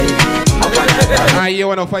You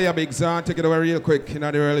want to fire big son, take it away real quick. You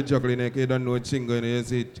know the early juggling, you don't know a single, you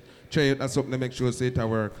see it. Try it as something to make sure it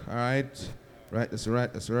work. Alright? Right, that's right.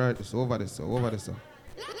 It's over this, Alright,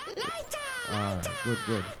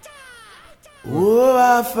 good. Oh,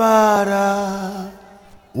 our Father,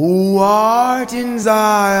 who art in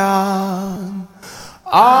Zion,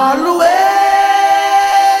 always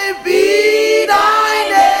be thy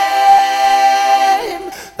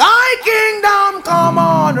name. Thy kingdom come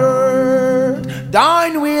on earth,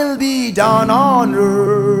 thine will be done on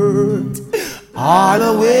earth.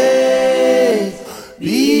 Always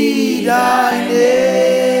be thy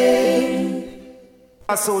name.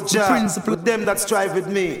 So Jah, with them that strive with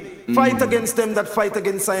me, fight against them that fight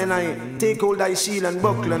against I and I. Take hold thy shield and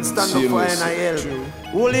buckle and stand up for NIL.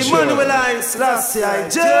 Holy Manuel I, Selassie I,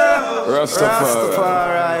 Jah,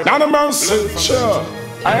 Rastafari. Now the man said, sure.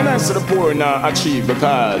 I and I to the poor now achieve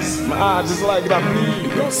because my heart is like that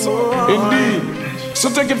bleed. Indeed. So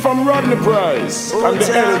take it from Rodney Price and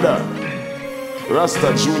the elder.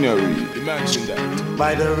 Rasta Junior, imagine that.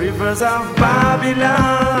 By the rivers of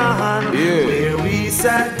Babylon, where we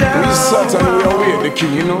sat down. We sat and we await the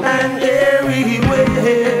king, you know. And here we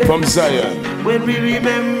wait from Zion. When we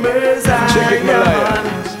remember Zion. Check it, my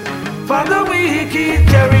for the wicked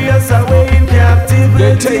carry us away in captivity.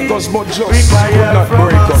 They take us but just could not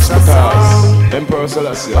break us because Emperor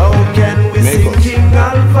Selassie. How can we sing King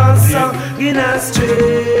Alpha song in a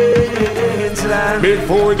strange land?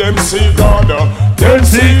 Before them see God, them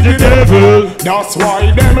see the devil. That's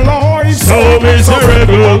why them life so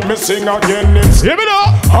miserable. Me sing again, it's him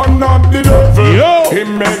and not the devil. He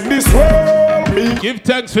made this world. Give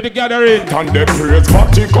thanks for the gathering. And the praise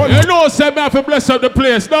Vatican. You know, say me have to bless up the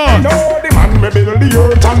place now. No, the man may build the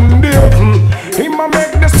earth and the heaven. He may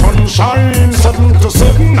make the sun shine 7 to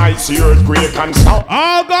 7 nights. The earthquake and stop.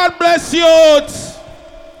 Oh, God bless you.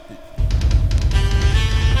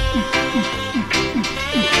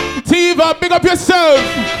 Tiva, big up yourself.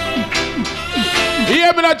 You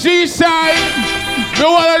hear me, the GShine? The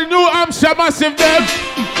one of the New Hampshire massive them.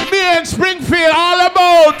 Me and Springfield all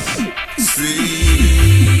about.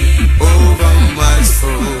 Sweep over my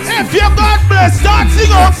soul. If you God bless, start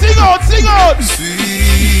sing out.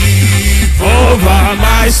 Sweep over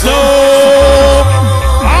my soul.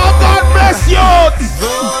 Oh, God bless you.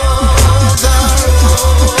 Those are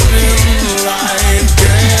rolling like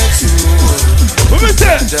what we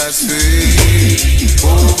say? just sweep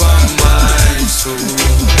over my soul.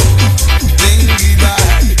 Dingy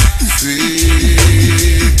back,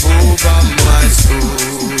 sweep over my soul.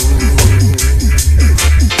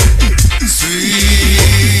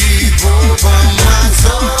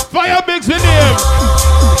 Fire Bigs with him.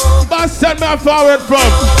 Boss send me forward from.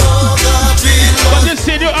 But you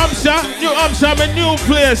see, New Hampshire, I'm a new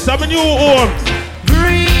place, I'm a new home.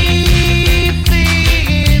 Greetings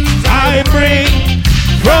I bring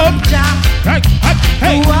from Jah. Hey.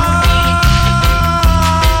 Hey.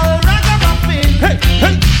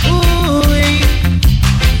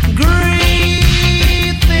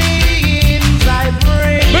 Greetings I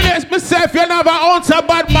bring. But yes, myself, you never own a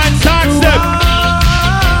bad man concept.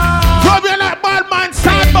 From you not bad man,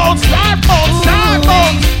 start bounce. For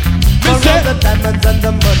all the diamonds and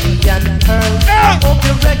the money and pearls, I hope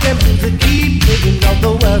your reggae music keep playing around the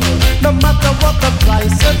world. No matter what the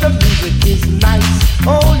price, the music is nice.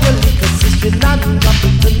 Oh, your liquor system and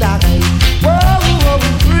nothing tonight. Whoa,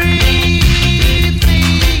 breathing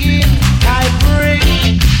I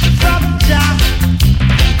bring from Jah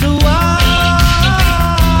to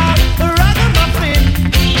all ragamuffin.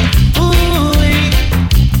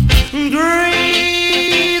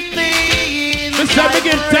 Greetings. Mr.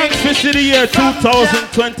 Begin thanks for the year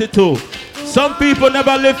 2022. Some people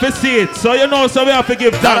never live to see it, so you know, so we have to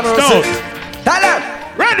give thanks. No.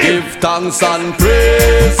 Ready? Give thanks and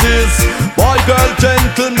praises, boy, girl,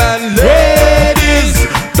 gentlemen, ladies,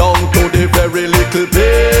 down to the very little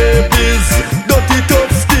babies. Dirty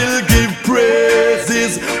tough still give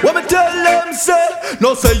praises. When me tell them say,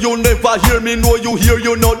 no say you never hear me, no you hear,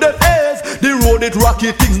 you know the face. The road it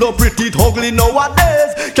rocky, things no pretty, it ugly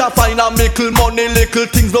nowadays. Can't find a mickle money, little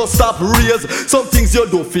things no stop raise. Some things you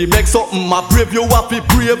do fi make something my brave, you have to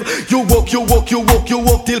brave. You walk till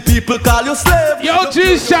people call you slave. Yo,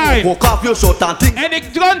 GShine. Walk off your short and think. Any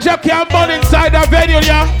ganja can burn inside the venue,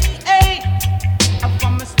 yeah? Hey, I'm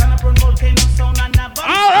from a stand up on volcano sound and never.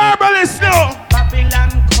 All herbalists know. Babylon,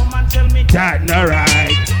 come and tell me that no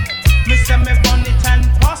right. Me say me burn it and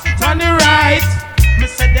pass it on the right. Me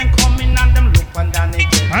say them coming and them look and down again.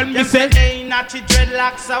 And me say, hey, natty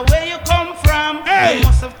dreadlocks, where you come from? Hey. You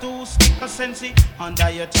must have two stick of sense under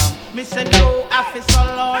your tongue. Me say no, officer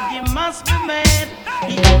Lord, you must be made.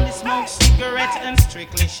 He only smoke cigarettes and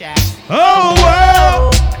strictly shack. Oh,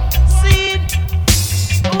 wow. See it.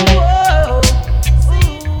 Whoa.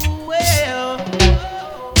 Ooh, well.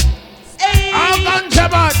 Hey. I'm ganja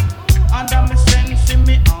man. Under me sense,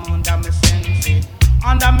 me under me sense.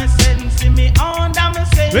 Under me sense, me under me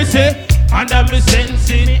sense. We say, under me sense.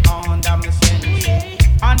 Me under me sense.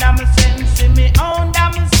 Under me sense, me under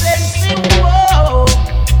me sense. Whoa.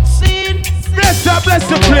 See it. Bless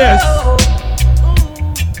the place.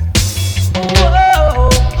 Whoa.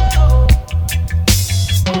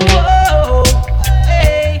 Whoa.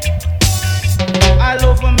 Hey. All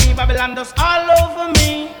over me, Babylon does all over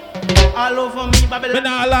me. All over me, Babylon. Me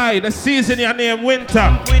not lie, the season your name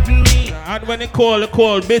winter. With me. And when it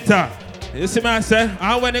cold bitter. You see me I say?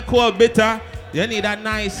 And when it cold bitter, you need a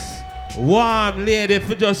nice, warm lady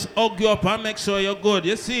to just hug you up and make sure you're good.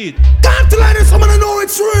 You see it? Time to let someone know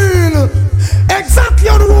it's real. Exactly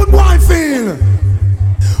how the road boy feel.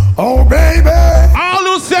 Oh baby. All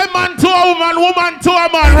who say man to a woman, woman to a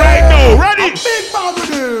man right now. Ready? Big man with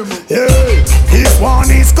him. Yeah. This one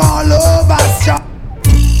is called Love as Shot.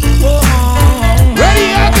 Ready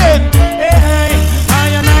again? Hey, I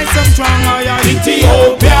am nice and strong. I am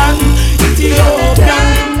Ethiopian.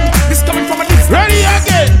 This coming from a distance. Ready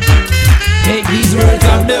again? Take these words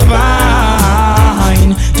of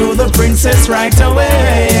divine to the princess right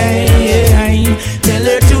away. Tell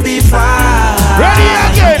her to be fine. Ready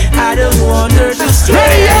again? I don't want her to stray.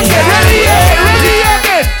 Ready again? Ready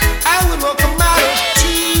again? I would walk a mile of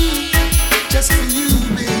tea just for you,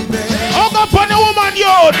 baby. Hug up on the woman,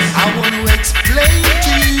 youth. I want to explain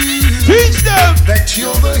to you Teach them. that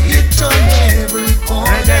you're the hit on every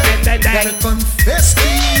corner. Gotta confess to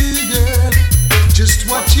you, girl, just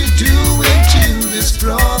what you're doing to this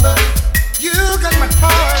brother. You got my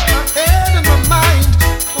heart, my head, and my mind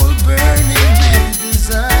all burning with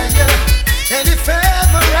desire. And if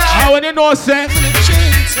ever I when you know, say,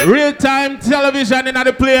 change, real time television in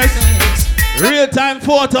the place, real time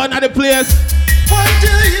photo in the place. what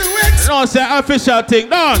do you expect? No, say official thing,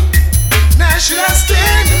 no. Now should I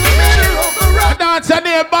stand in the middle of the road? That's a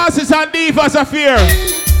name, bosses and divas affair.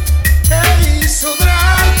 Hey, so that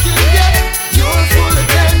I can get your full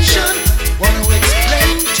attention. Want to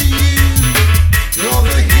explain to you, you're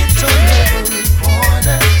the hit on every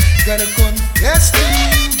corner. Gotta confess to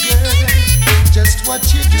you, girl, just what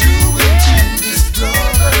you're doing to this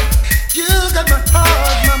brother. You got my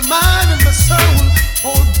heart, my mind, and my soul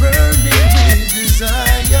all burning with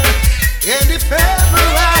desire. And if ever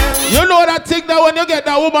I You know that thing that when you get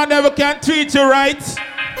that woman never can treat you right.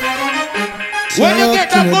 When you get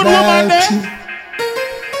that good woman there,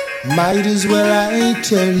 might as well I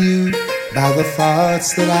tell you about the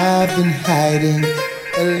thoughts that I've been hiding.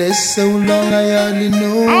 A list so long I hardly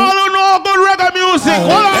know. all who know good reggae music,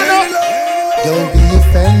 hold on now. Don't be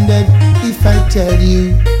offended if I tell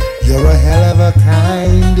you you're a hell of a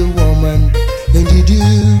kind of woman. And you do.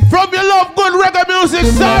 From your love good reggae music,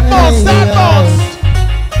 start bounce.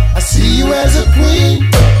 I see you as a queen,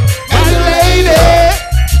 And lady,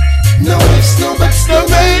 no ifs, no buts, no no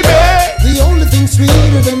baby. The only thing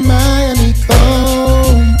sweeter than my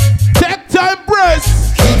honeycomb. Take time,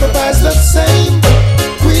 breast. Keep up as the same,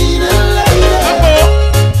 queen and lady.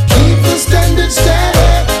 Keep the standard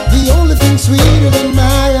steady. The only thing sweeter than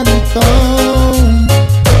my honeycomb.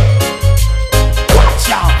 watch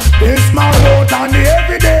out. This man wrote on the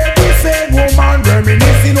everyday. We say woman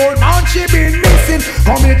reminiscing, old man she been missing.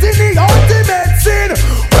 Committing the ultimate sin.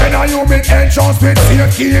 When are you make entrance with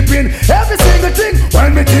safekeeping? Every single thing.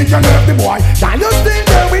 When me think you left the boy, can you still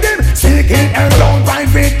there with him? Seeking and down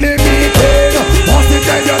privately meeting. Once you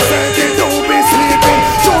tell yourself you don't be sleeping.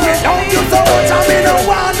 You me down you so much I mean no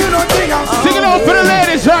one you don't think I'm Sing it out for the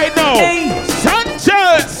ladies right now.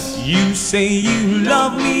 Sanchez. You say you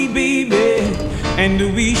love me, baby, and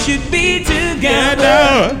we should be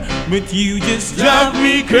together. But you just drive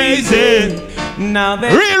me crazy. Now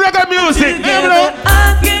that Real reggae music, together,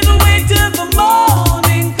 I can't wait till the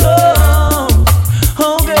morning comes.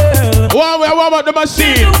 Oh girl, warm up the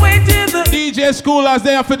machine. can't wait till the DJ Schoolaz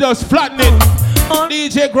there for just flatten it.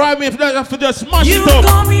 DJ Grimy for just smash you it up.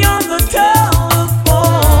 call me on the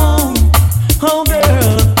telephone. Oh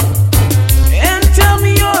girl, and tell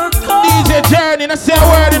me you're cold. DJ Journey, I say a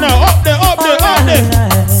word, you know. Up there.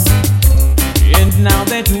 And now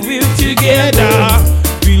that we're together,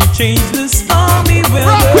 we'll change the stormy weather.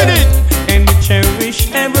 Rock with it. And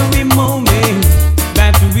cherish every moment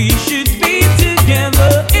that we should be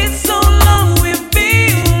together. It's so long we've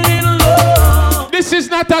been in love. This is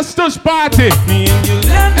not a stush party. Me and you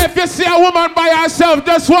left If you see a woman by herself,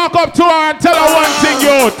 just walk up to her and tell her one thing,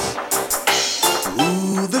 youth.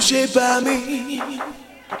 Ooh, the shape of me.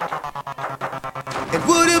 And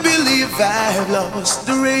would you believe I've lost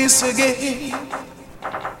the race again?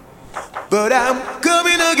 But I'm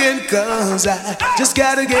coming again, cause I just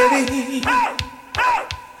gotta get in.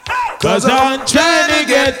 Cause I'm trying to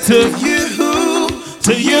get to you,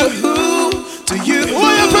 to you, to you.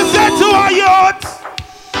 Will you present to our youth?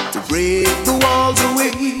 To break the walls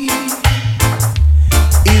away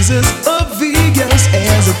is as obvious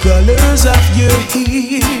as the colors of your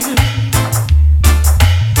hair.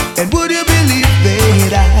 And would you believe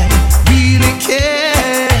that I really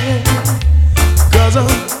care? Cause I'm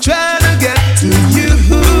trying to get to you,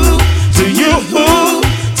 to you,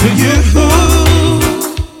 to you.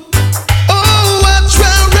 Oh, I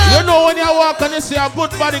try right. You know when you walk and you see a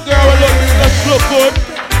good body girl look good.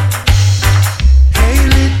 Hey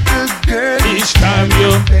little girl, each time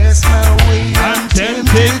you pass my way, I'm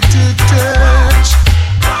tempted to touch.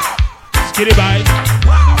 Skitty bye,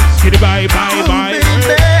 bye, bye.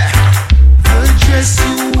 Baby, the dress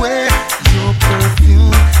you wear, your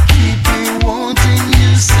perfume, keep me wanting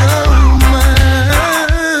you so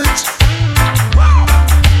much.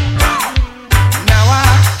 Now I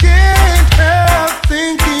can't help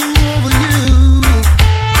thinking over you,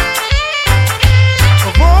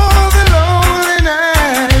 of all the lonely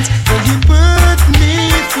nights that you put me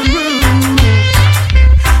through.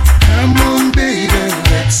 Come on, baby,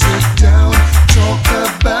 let's sit down, talk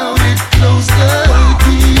about it, close the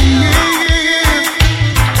key.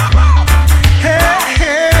 Hey,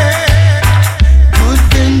 hey, good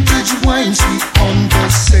vintage wine, sweet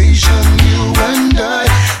conversation, you and I,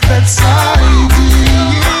 that's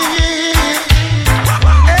ideal.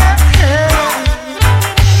 Hey, hey,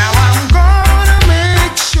 now I'm gonna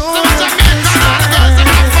make sure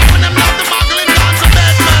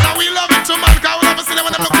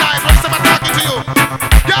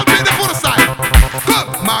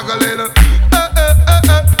Magdalena,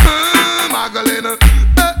 Magdalena,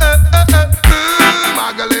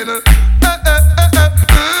 Magdalena,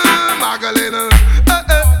 Magdalena,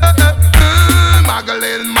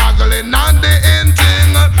 Magdalene, Magdalene, and the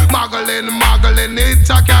ending. Magdalene, Magdalene, it's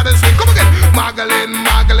a cat swing. Come again, Magdalene,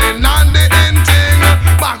 Magdalene, and the ending.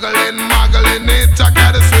 Magdalene, Magdalene, it's a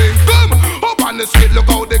cat swing. Come up on the street, look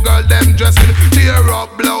how the girl them dressing. Tear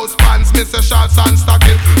up blouse, pants, Mr. Shorts and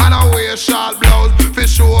stocking, and I wear short blouse.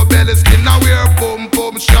 Show belly skin, I wear boom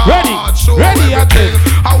boom short. Show ready, everything.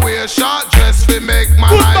 I wear short dress fi make my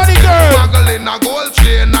eyes skin. Muggle in a gold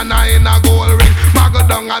chain and I in a gold ring. Muggle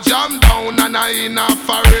down a jam down and I in a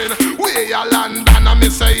foreign. We a London and me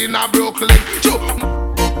say in a Brooklyn.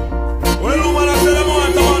 Well, no man I say them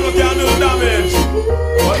want someone who can do damage.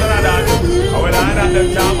 What than that? I will I that them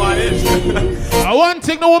can't manage. I want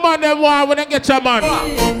thing the woman them want when they get your man.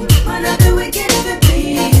 One of the wicked to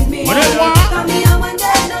please me. What they want?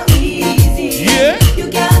 Yeah. You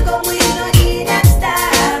can't go with no eat and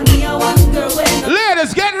style. Me a one girl when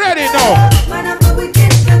ladies, get ready now. Man of the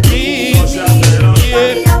wicked to please me.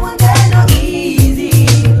 Me a one girl no easy.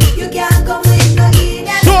 You can't go with no eat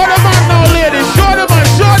and style. Show the man now, ladies. Show the man.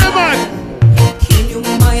 Show the man. Can you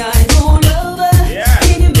move my eyes all over? Yeah.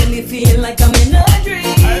 Can you make me feel like I'm in a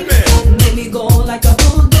dream? Make me go like a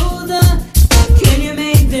bulldozer. Can you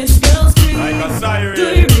make this girl scream? Like a siren. Do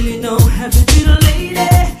you really know how to treat a lady?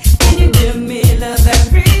 Can you give me love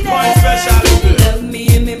every day? Can you love me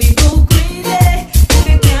and make me go crazy? If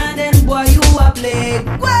you can't, then boy, you a play.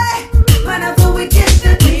 Why? Man, I feel wicked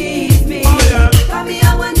to please me. Got me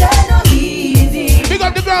a one day no easy. Big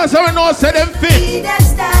up the girls, I know say them fit.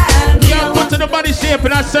 Yeah, put to the body shape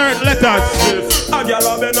in a certain letters. A girl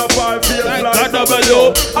a bend up her face like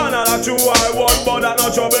W. And I like you I want, but I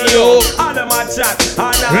not trouble you. And them a chat,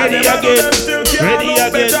 and ready again. Ready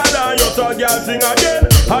again. Better than you, so girl sing again.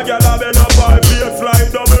 A girl a bend up her face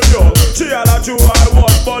like W. She a like you I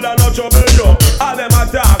want, but I not trouble you. And them a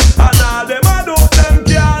talk, and all them a do. Them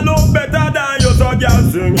can't look better than you, so girl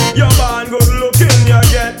sing. Your man good looking, you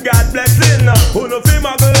get God blessing. Who no fi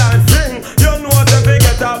muggle and sing. You know what if you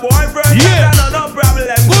get a boyfriend, yeah. No problem.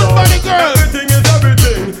 Good body girl. Everything is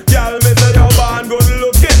everything. Girl, me say your man good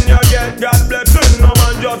looking. You get God blessing. No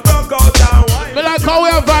man just talk out and wine. Me like how we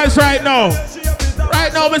have vibes right now.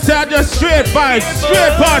 Right now, me say I just straight vibes,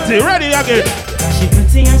 straight party. Ready again. She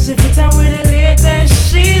pretty and she fit out with the latest.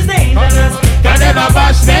 She's dangerous. Got them a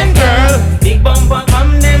Boston girl. Big bumper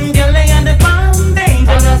from them girl and the palm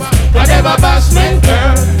dangerous. Got them a Boston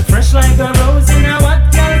girl. Fresh like a rose in a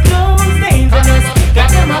what girl clothes dangerous. Got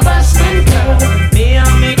them a Boston girl. Me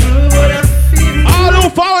and me crew would have feel. All who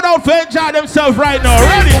forward out for enjoy themselves right now.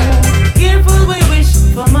 Ready? Careful we wish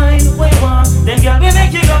for mine we want. Then girl we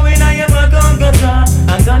make you go in and you back on go draw.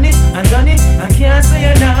 I done it, I can't say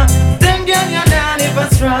you now. Them girl you not live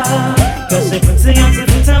a strong. Cause she puts it on the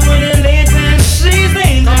foot and with the latest. She's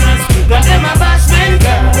dangerous. Got them a bashman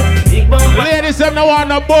girl. Big bump. Ladies, them no want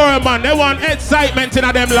no boring man. They want excitement in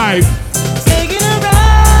them life. Taking a ride.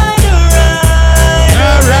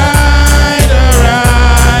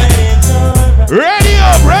 Ready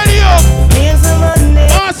up, ready up.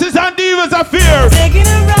 Bosses and divas are fear. Taking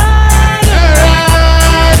a ride.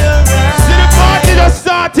 See the party just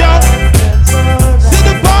start, yo. See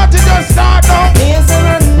the party just start now.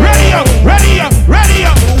 Ready up, ready up, ready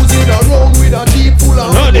up. Cruising around with a jeep full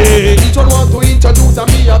of money. Each one want to introduce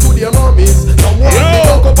me to their mommies. Someone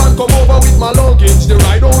to up and come over with my luggage. The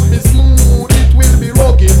ride won't be smooth, it will be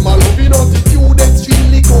rugged. My loving attitude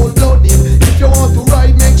extremely cold-blooded. If you want to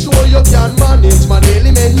ride, make sure you can manage. My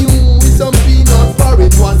daily menu with some peanut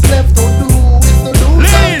porridge. What's left to do is to do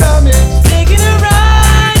some damage. Taking a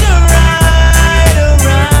ride.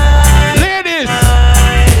 Ladies,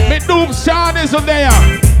 me doom Sean is on there.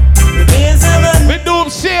 Me doom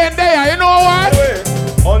Shane there. You know what?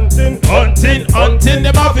 Hunting,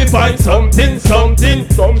 them have to find something.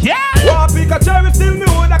 Yeah! Well, pick a cherry, still me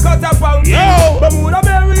woulda cut a pound. Yo! But me woulda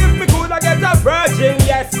marry if me coulda get a virgin,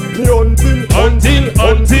 yes. Me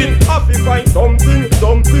hunting, have to find something.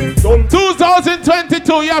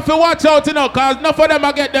 2022, you have to watch out, you know, cause enough of them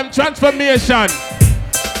are get them transformation.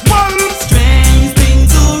 Strange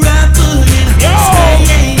things are happening.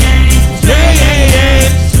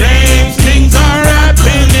 Strange things are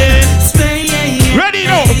happening.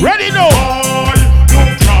 Ready now.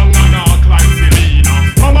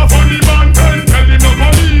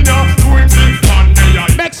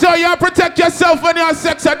 Make sure you protect yourself when you have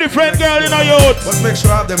sex a different girl in a youth. But make sure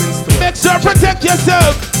I have them in store. Make sure protect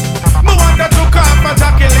yourself. Me want to took off my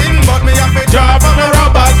Jacqueline, but me have to drop on my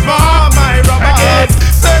rubbers for my rubbers.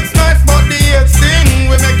 Sex nice, but the hate sting.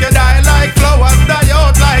 We make you die like flowers, die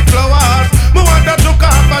out like flowers. Me want to took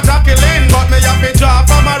off my Jacqueline, but me have to drop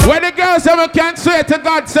on my rubbers. When the girls ever can't swear to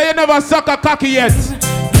God, say you never suck a cocky yet.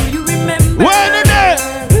 Do you remember? When in it?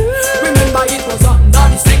 Remember it was under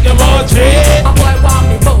the sycamore tree. A boy want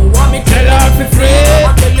me tell her for free. I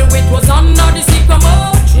tell you it was under the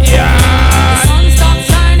sycamore tree. Yeah. The sun stopped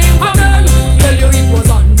shining for them. Tell you it was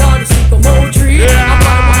under the sycamore tree. A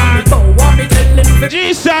boy want me tell him for free.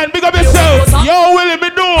 GShine, big up yourself. Yo, Willie, me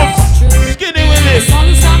dooms. Skinny Willie.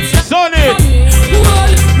 Sonny.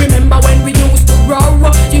 Remember when we used to row?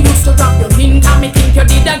 You used to drop your hint and me think you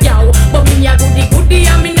did a yow. But me a goody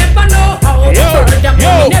and me never know how. Me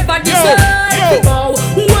never decide to go.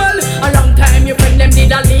 Well, a long time your friend them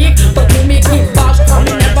did a leak, but me keep bash and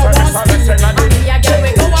me never was speak. And me a get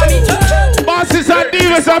we go on me too. Bosses and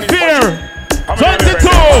divas are fear. 22.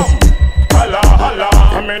 Holla, I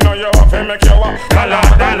mean know you have to make you a holla.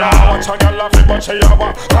 Watch a girl laugh, but she a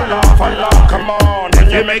wa holla. Come on, when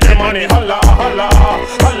you make the money, holla. I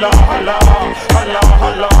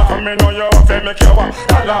mean know you have to make you a holla.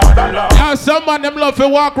 Now some man them love to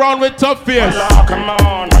walk around with tough face. Come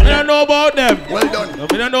on, We don't know about them. Well done.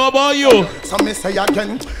 We don't know about you. So me say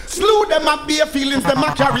again, slew them up, bare feelings them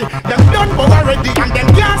a carry. Them done go already and them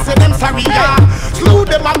can't say them sorry. Yeah. Slew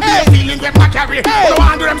them up, bare feelings them a carry. So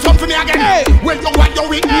I do them something again. Well you what you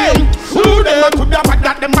with me? Slew them up, could have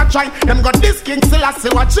that them a try. Them got this king still I say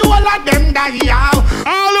what you all of them die.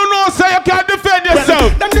 All who know say you can't defend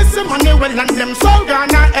yourself. Them this money well and them so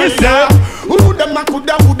gonna hell. Who them a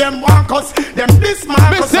coulda, who them walk us? Them this man.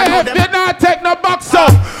 Me say if you not take no box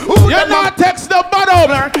up, you not text no bottom. Oh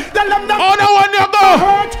no one you go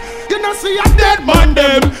hurt. You know see a dead man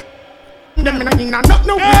them. Them not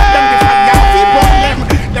no with them.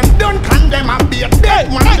 Them don't condemn and be a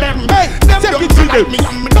dead man them. Them don't like me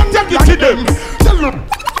and me don't like them.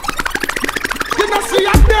 You know see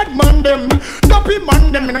a dead man them. Dopey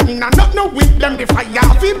man them. Not no with them. The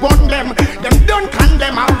fire fi burn them. Them don't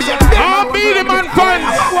condemn and be a dead man. I'll be the man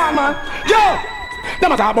fans. Yo!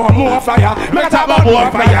 Them a talk about more fire. Me a talk about more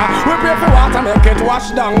fire. We pray for water, make it wash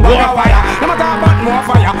down by fire. Them a talk about more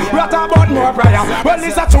fire. We a talk about more prayer. Well,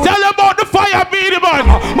 this a truth. Tell them about the fire, be the man.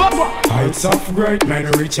 Heights of great men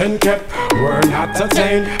reach and kept were not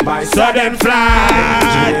attained by sudden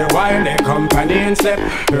flight. While the company slept,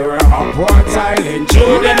 we were upward silent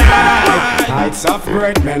through the night. Heights of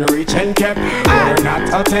great men reach and kept were not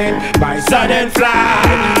attained by sudden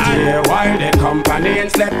flight. While the company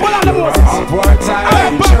slept, we were upward silent. How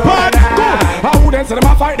them say them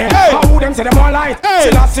a fight them? How them say them a lie?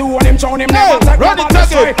 Still I see when them show them never take no man to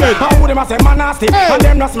strike. How them a say man nasty and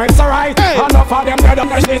them not smell so right? Enough of them dead up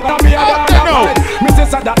the shit not be a dog. know. Me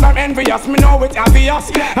sister that not envious, me know it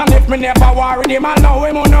obvious. And if me never worry him, I know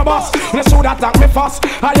him on the bus. Me should attack me first.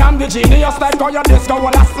 I am the genius like how your disco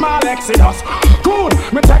with a small exodus. Cool,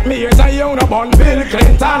 me take me ears and you no bun Bill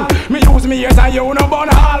Clinton. Me use me ears and you no bun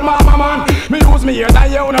all mama man. Me use me ears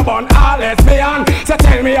and you no bun all lesbian. So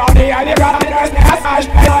tell me how the idea got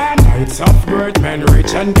nights of birth, men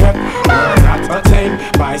rich and kept. Not attained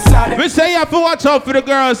by sad. We say you have to watch out for the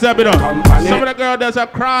girls there, you know. Some of the girls that are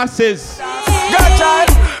crosses. Good child,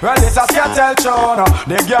 well it's a skettle tune.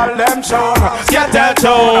 The girl them tune, skettle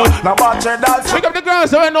tune. Now watch it that. Pick up the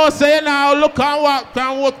girls who know say now look and walk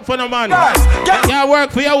and work for the man. You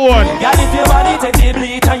work for your own. Girl, if your body take the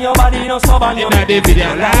bleach and your body no stubborn, you make the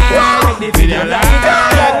video live. Take the video live.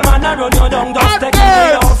 Girl, man a run you down, just take the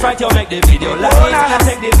video right. You make the video live.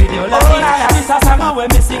 Take the video live. This a song when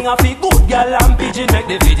me sing a fi good girl and pigeon make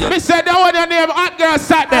the video. Me said that one your name hot girl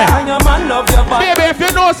sat there. And your man love your body. Baby, if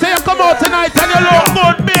you know say you come out tonight and you look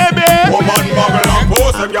good, baby. Woman bubble and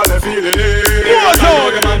post them girl they feeling it. What's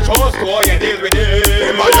up? The man chose to you deal with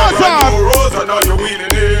it. What's up? Rose and now you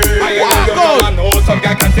wheeling it. What's up? Man know some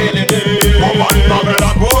guy can feel it. Woman bubble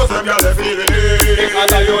and post them girl they feeling it.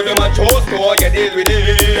 Because you the man chose to you deal with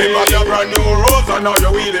it. Because your brand new rose and now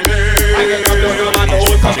you wheeling it. I can come down your man know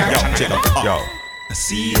some guy. Yo.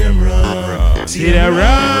 See them run, see them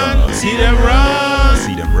run, see them run,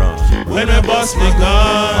 see them run. When I bust my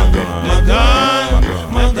gun, my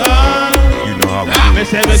gun, my gun. You know how we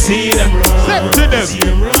say we see them run. Step to them, step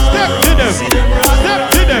to them,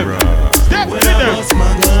 step to them, step to them,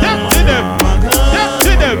 step to them, step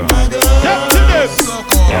to them, step to them.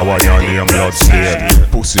 I want your name blood stain.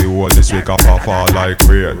 Pussy hole this week up fall like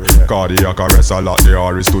rain. Cardiac arrest a lot the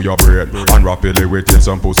iris to your brain. And rapidly within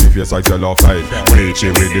some pussy face I tell her fine. Bleach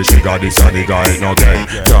it with the sugar, this and the guy ain't no gain.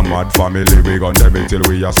 Your mad family we gon' them it till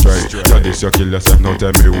we are straight. You this you kill yourself, now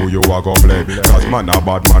tell me who you are gon' blame. Cause man a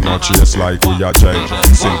bad man not chase like we a change.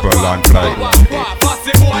 Simple and plain.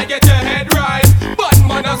 Pussy boy get your head right. But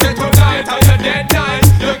man I say tonight and you're dead night.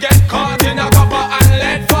 You get caught in a copper and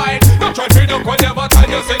lead fight. Don't try to look whatever time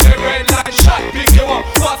you see the red light shot. Pick you up,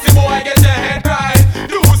 pussy boy get your head right.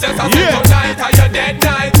 Lose as I say tonight and you're dead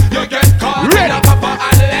night. You get caught in a copper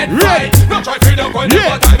and lead fight. Don't try to look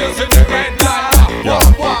whatever time you see the red light.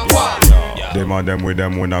 Them and them with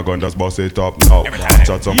them when I gun just bust it up now.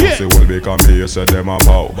 Chat some pussy will become me, you say them a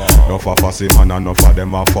bow. Enough of fussy man and enough of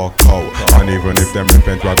them a fuck cow. And even if them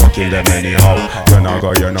repent, we gon' kill them anyhow. You know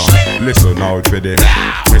go, you know. Listen out for them.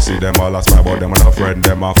 We see them all as my but them and a friend,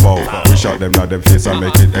 them a foe. We shot them at them face and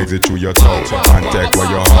make it exit through your toe. And take where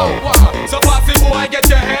you hoe. So pussy boy get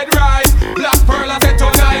your head right. Black pearl I said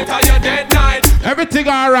tonight and you're dead night. Everything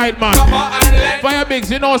alright, man. Fire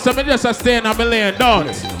Bigs, you know something just a stay in a million, don't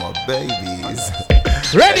babies.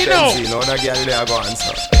 Ready now.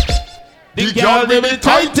 The girl them the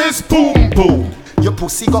tightest boom boom. Your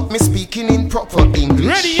pussy got me speaking in proper English.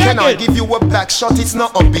 Ready, Can I give you a back shot? It's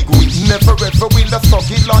not a big wish. Never ever will a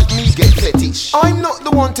fucking like me get fetish. I'm not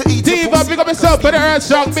the one to eat your pussy. Pick up yourself for the earth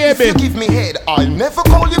song, baby. If you give me head, I'll never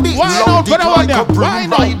call you bitch. Why Load not? it like a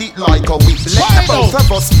broom, ride it like a whip. Let the both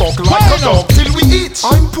of us fuck like a dog till we eat.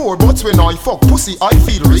 I'm poor, but when I fuck pussy, I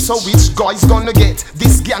feel rich. So which guy's gonna get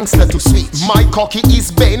this gangster to switch? My cocky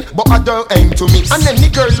is bent, but I don't aim to mix. And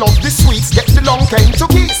any girl love the sweets, get the long cane to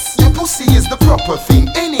kiss. Your pussy is the proper thing.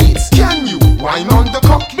 Can you whine on the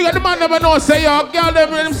cock? Because the man never know say yo, girl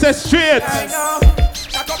them say straight.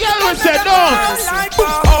 Girl will say don't.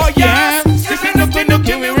 Oh yeah,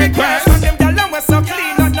 looking we request. And them girl them was so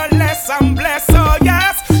clean and no less and blessed. Oh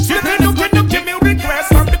yes, looking me request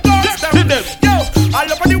from the girls them. Yo,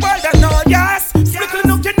 all over the world that know yes.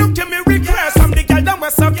 Looking me request from the girl them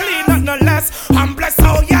was so clean and no less and blessed.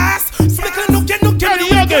 Oh yes, looking me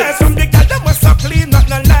request from the girl them was so clean and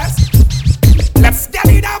no less. Let's get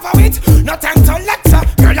it over with, no time to lecture.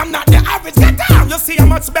 Girl, I'm not the average, get down. You see how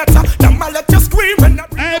much better. Them I let you scream and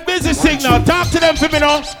hey, busy signal, talk to them for me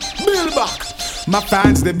now. Bill back. My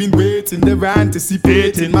fans, they've been waiting, they're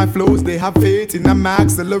anticipating my flows, they have faith in, I'm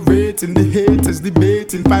accelerating. The haters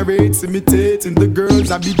debating, pirates imitating. The girls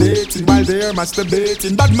I be dating while they're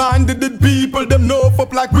masturbating. Bad-minded people, them know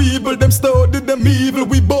up like weevil. Them studied them evil,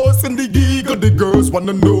 we boasting the eagle. The girls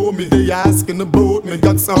wanna know me, they asking about me.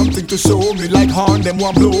 Got something to show me, like horn, them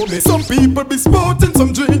want blow me. Some people be sporting,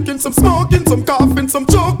 some drinking, some smoking, some coughing, some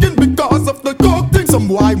choking because of the coke thing. Some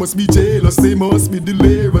boy must be jealous, they must be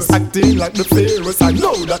delirious, acting like the fearless. I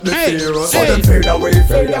know that they fear us. So them fade away,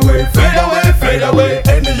 fade away, fade away, fade away.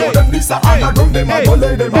 Any of them this a anagram, them a go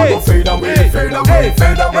lay, them a go fade away, fade away,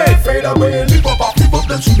 fade away, fade away. Live up,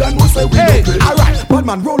 them should and say we don't play. Alright, bad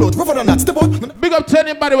man, roll out, rougher than that, step out. Big up to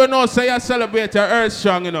anybody who knows say you celebrate your earth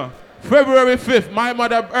strong, you know. February 5th, my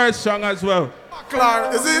mother Earth song as well.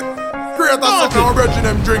 Clark, is it? Create a song now, virgin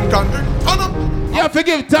them drink and drink. You have to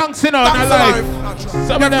give thanks, you know, in life.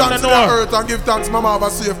 Some of them don't know. Earth and give thanks, mama have a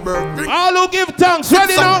safe birth. Drink. All who give thanks,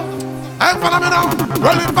 ready now? I'm follow me now.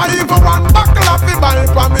 Well, if I even one buckle of the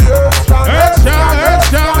bike for me, earth strong, earth strong, earth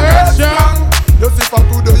strong, earth strong. You see for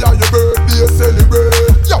today, yeah, your birthday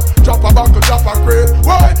celebrate. Yo, drop a buckle, drop a crate.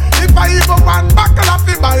 Why? If I even one buckle of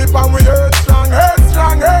the bike for me, earth strong, earth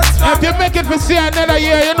strong, earth strong. If you make it for see another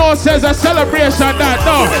year, you know it says a celebration that,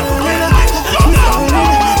 no.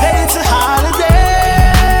 It's a holiday.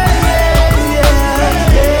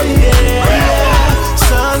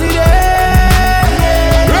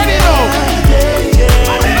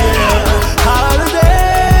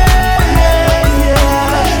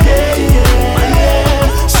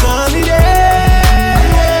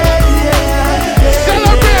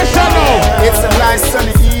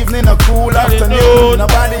 Sunny evening, a cool afternoon.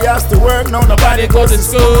 Nobody has to work, no, nobody goes to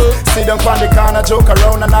school. Sit down on the corner, joke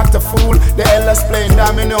around and act a fool. The elders playing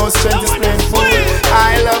dominoes, strength is playing fool.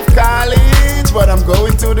 I love college, but I'm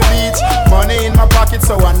going to the beach. Money in my pocket,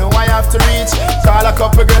 so I know I have to reach. Call a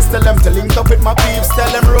couple girls, tell them to link up with my peeps.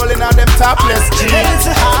 Tell them rolling on them topless jeans. It's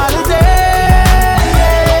a holiday.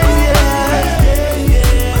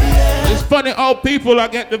 It's funny how people are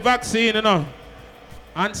get the vaccine, you know.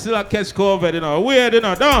 And still I catch COVID, you know. Weird, you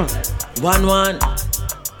know, don't. 1-1.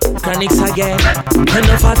 Chronics again.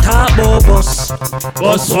 Enough a talk about bus.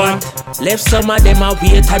 Bus what? Left some of them a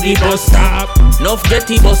wait at the bus stop. Enough get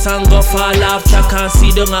the bus and go fall off track and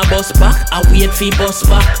see down a bus back. I wait for bus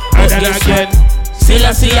back. But guess what? Still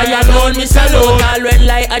I see I alone, me salute. All red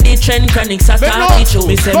light at the trend, chronics a talk it you.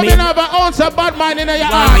 Me say me have an ounce of bad mind in your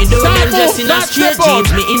heart. Me do them just in a straight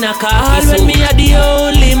jeans, me in a car. When me a the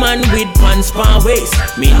only man with pants pan waist,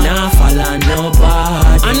 me nah follow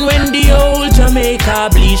nobody. And when the old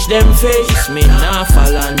Jamaica bleach them face, me nah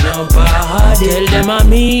follow nobody. Tell them a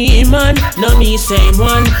me man, no me same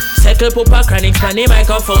one. Circle pupa chronics pan the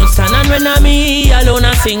microphone stand. And when a me alone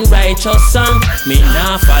a sing righteous song, me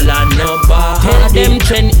nah follow nobody. Tell them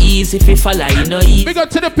trend easy if you follow you know easy. Big up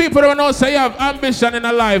to the people who know say you have ambition in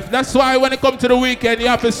a life. That's why when it comes to the weekend you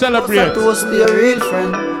have to celebrate. Supposed to be a real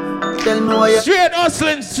friend. Tell me why you straight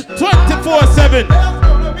hustling 24/7.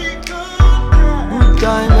 good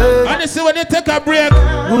time, eh? And you see when you take a break,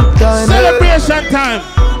 Good time, celebration time.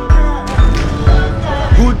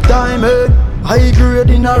 Good time, eh? High grade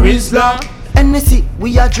in a Rizla. NSC,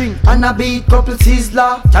 we a drink and a beat couple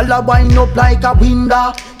sizzler. Tell her wind up like a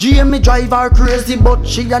window. GM drive her crazy, but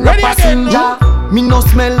she a no passenger. Me no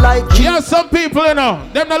smell like cheap. Yeah, some people, you know,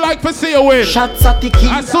 them not like to see you win. Shots at the key.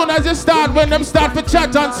 As soon as you start, when them start to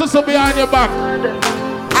chat and sussle behind your back.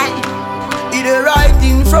 It a right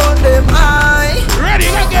in front them eye. Ready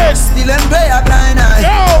again. Still them play a blind eye.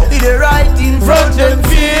 Yo. It a right in front them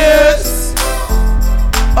face.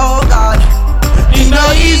 Oh God. It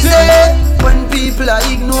no easy when people are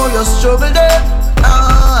ignore your struggle there.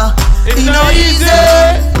 It no easy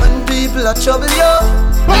when people are trouble you.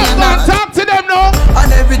 Man, talk to them now.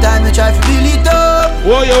 And every time you try to build it up,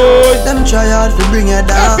 whoa, yo. them try hard to bring you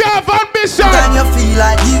down. If you have ambition, then you feel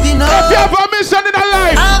like giving up. If you have ambition in a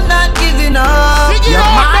life, I'm not giving up. You're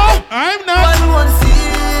mad. I'm not. One won't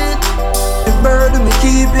see it. The burden me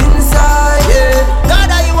keep inside. Yeah. God,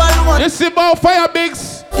 I want. You see about Fire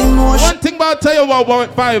Bigs. One thing about tell you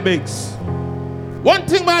about Fire Bigs. One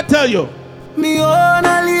thing about tell you. Me own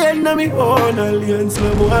alien, na me own alien.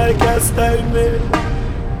 So boy can't style me.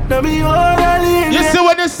 Na me own alien. You see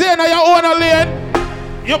when you say now your own alien,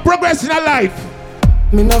 you're progressing in life.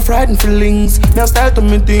 Me not frightened feelings, me a style to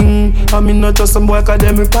me thing. And me not just some boy cause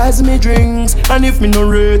them requires me drinks. And if me no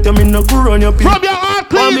rate you, me no go run your pin. From your heart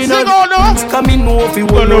clean, sing on no. Cause me know if you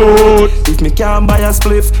will load. If me can't buy a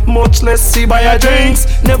spliff, much less see buy a drinks.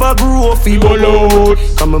 Never grew up, you will load.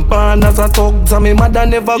 Come and born as a thug, so me mother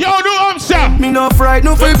never. Yo, do shot. Me no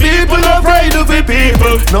frightened for people, no frightened for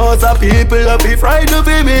people. No, some people that be frightened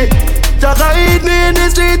for me. Just hide me in the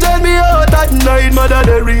street and me out at night, mother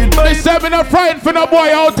they read my. They say me not frightened for no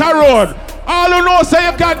boy out the road. All who know say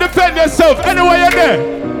you can't defend yourself anywhere you're there.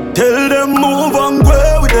 Tell them move and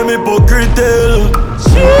go with them hypocrite.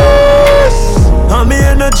 Jeez. And me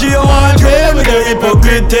energy I want to with them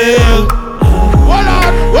hypocrite. Hold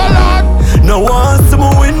on. No one see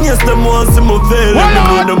me win, yes them want see me fail. Me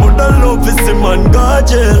know them would love to see man go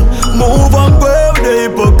jail. Move and go with the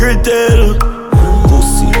hypocrite.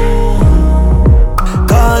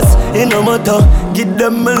 Cause it no matter, give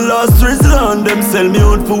them my last resort. Them sell me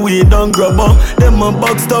out for weed and grabber. Them a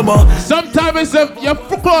backstabber. Sometimes your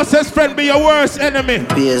closest friend be your worst enemy.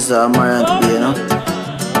 Be a Marant, you know.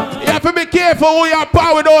 You have to be careful who you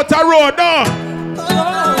power without a road, no.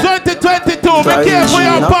 2022, be careful who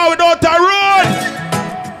you power without a road.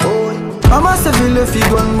 I must have feel if you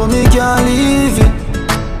gone, but me can't leave it.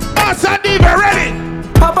 BossesDivas ready.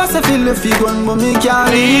 Papa say feel if you gone, but me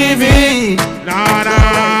can't leave it. Nah.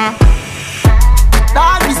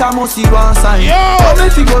 That is a must see one sign. But me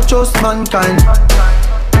fi go trust mankind.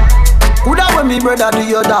 Coulda when me brother do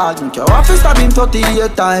your dog, me care what fi stab him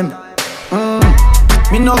 38 time.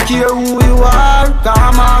 Me no care who you are,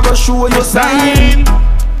 cause I go show you sign.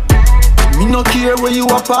 Me no care where you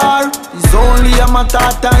apart, it's only a matter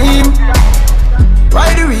of time.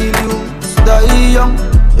 Why the real youths die young?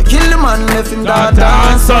 You kill the man, left him daughter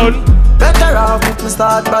and son. Better off if me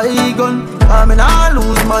start by gun, I mean I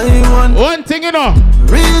lose my one. One thing you know,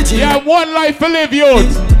 you have one life to live,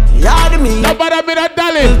 youth. Nobody be that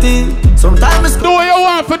dolly. Sometimes do what you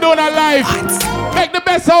want for doing a life. Make the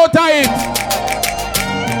best out of it.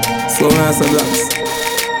 So nice and blacks.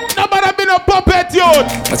 Nobody be no puppet, youth.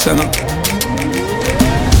 Watch out now.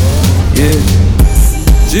 Yeah.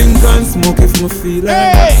 Drink and smoke if me feel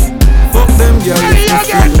like. Fuck them girls if me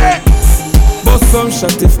feel like. Bust some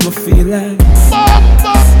shot if me feel like.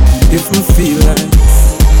 If me feel like.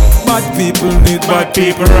 Bad people need bad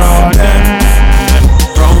people round them.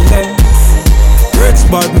 Round them. Rich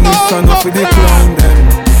badness and off with the clown them.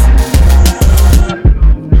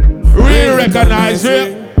 Real recognize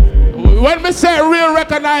real. When me say real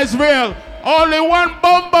recognize real, only one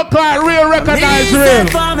bumper clock real recognize real.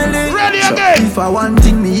 Ready again. If I want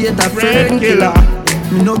thing me hate a friend killer.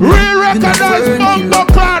 Real recognize bumper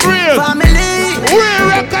clock real. Family. Real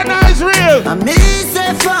recognize real. And me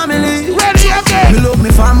say family. Ready again. Me love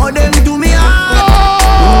me family, them do me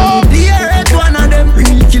hard. The earth one of them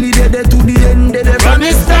real kill it dead to the end. From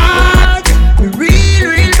the start.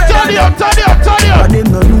 Real turn up. And them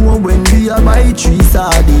no know when we a buy 3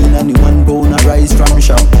 sardine and the 1 pound a rice from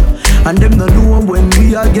shop. And them no know when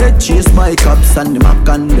we a get chased by cops and the mac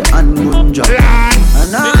and the handgun job.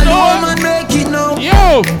 And I know man make it now.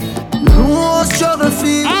 Yo. No struggle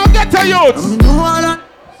feel. I'll get to youth.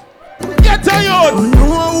 Get to youth. I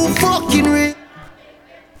know who fucking real.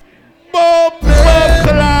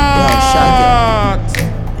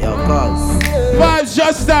 Yo, cuz. Vibes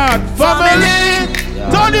just start. Family.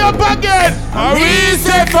 Turn you up again. We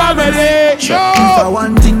say family. Yo. If I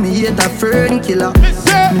want thing me hate a fern killer.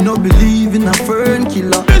 Me no believe in a fern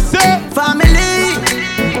killer. Family.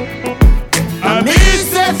 Me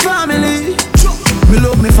say family. Me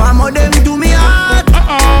love me family, them do me hard.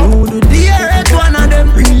 Who do the earth one of them?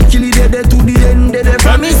 Real kill it dead to the end, dead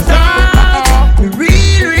from me start.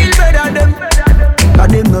 Real better them. Cause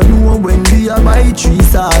them no know when we a buy 3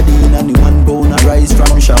 sardine and the 1 pound a rice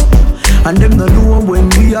from shop. And them no know when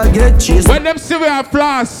we a get chased. When them see we have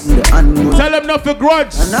floss, tell them not for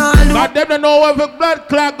grudge. Cause them don't know where the blood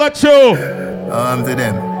clot got you. To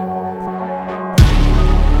them.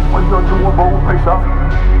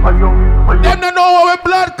 Them don't know where the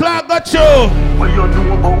blood clot got you.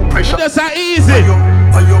 It's just so easy.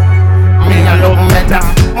 Me a look better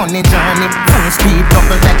on the journey, full speed,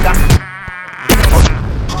 double decker.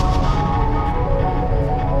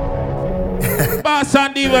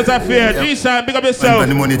 BossesDivas are fair. GShine, big up yourself.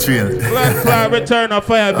 The money trail. Blood clot, return of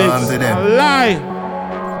fire bits. To them. Lie.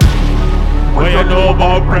 What you know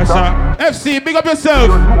about pressure? FC, big up yourself.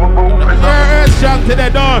 You're strong to the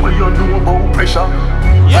door. What you know about pressure?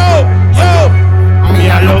 Yo. Me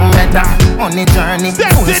a look better on the journey,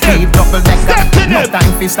 full speed, double decker. No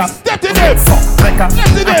time for stop. Step to them. Fuck wrecker.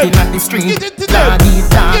 Acting at the street. Give it to them.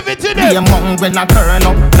 Give it to them. Be among when I turn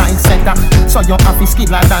up like setter. So you have to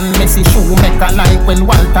skiller than Messi shoemaker. Like when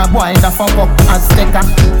Walter Boy the fuck up as stecker.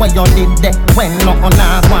 When you did that, when no on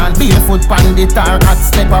a one barefoot pandit or at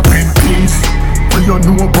step up. Please, what you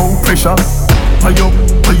know about pressure?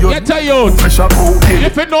 Get a youth.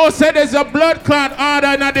 If you know say there's a blood clot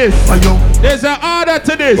order in this, there's an order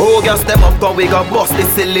to this. Oh, girl, step up, cause we got bust the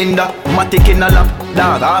cylinder. Matic in a lap,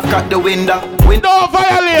 dog, I've got the window. No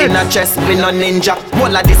violence. In a chest, we no ninja.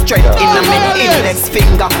 Wall of the strength in a mid index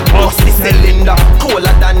finger. Bust the cylinder,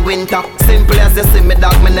 colder than winter. Simple as you see me,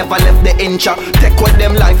 dog, me never left the incha. Take with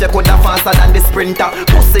them life, you coulda faster than the sprinter.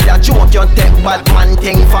 Pussy a joke, you take bad man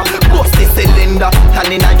thing for. Bust the cylinder,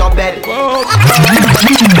 turning on your bed.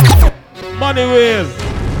 Money wheel.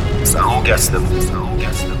 So who gets them?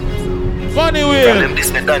 Money wheel. Tell them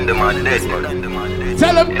this me done the man dead.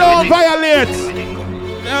 Tell them don't violate.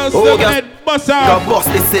 Oh, bust out. Go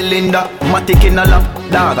bust the cylinder, matic in a lap,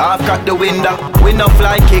 dog, I've got the window. We no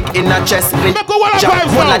fly kick in a chest with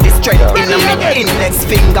jump one of the straight in a index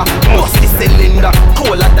finger. Bust the cylinder,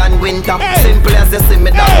 colder than winter. Simple as you see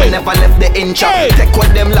me dog, we never left the inch. Take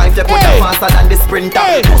with them life, you put faster than the sprinter.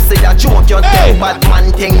 Pussy that joke, you tell bad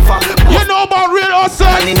man thing for. You know about real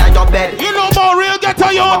hustle. In your bed. You know about real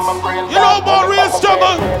ghetto youth. You know about real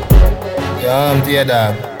struggle. Yeah, I'm dear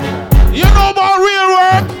dog. You know about real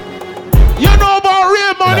work. You know about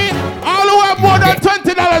real money. All who have more than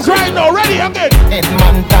 $20 right now. Ready again. Head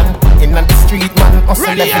man down in the street man.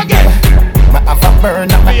 Ready again. I have a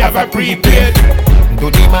burner, I have a prepaid.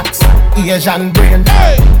 Do the max, Asian brain.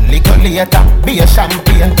 Little later, be a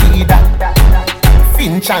champagne tea that.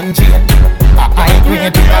 Finch and Jane. I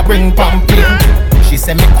grade with a bring pamphlet. She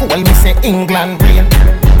say me cool, me say England rain.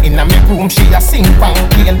 In a me room, she a sing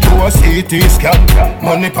pamphlet. Do a CT scan,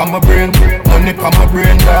 money pa my brain, money pa my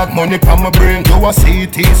brain, dog, money pa my brain. Do a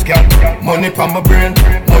CT scan, money pa my brain,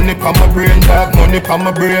 money pa my brain, dog, money pa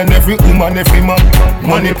my brain. Every woman, every man,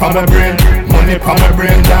 money pa my brain, money pa my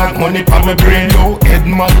brain, dog, money pa my brain. Yo, head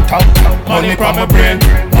man top, money pa my brain,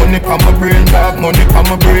 money pa my brain, dog, money pa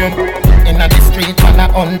my brain. In the street, man, a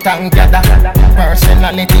hunt and gather.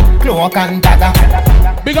 Personality, cloak and dagger.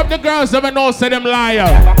 Big up the girls that know say them liar.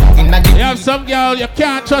 You have some girl, you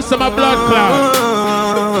can't trust them a blood clot.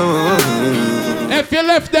 If you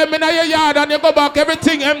left them in your yard and you go back,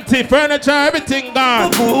 everything empty, furniture, everything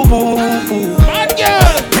gone. Bad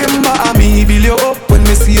girl. Remember me, build you up when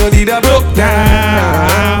me see you did a broke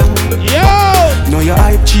down. Yo. Know your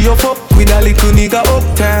hype, cheer up with a little nigga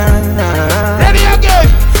uptown. Ready again.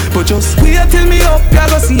 But just wait till me up, you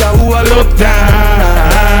go see who I look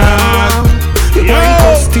down. You ain't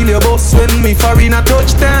cause till your boss when me foreign a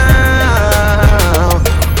touchdown.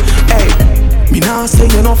 Hey, me now say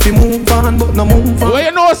you know fi move on, but no move on. Well,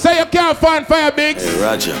 you know say you can't find Fire Bigs. Hey,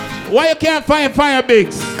 Roger. Why you can't find Fire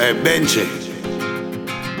Bigs? Hey, Benji.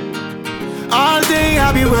 All day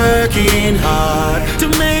I be working hard to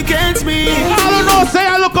make ends meet. All I know say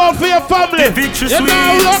I look out for your family. You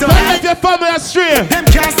now look so like your family astray. Them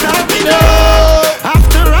can't stop me now.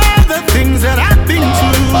 After all the things that I've been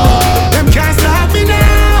through, them can't stop me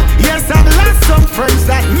now. Yes, I've lost some friends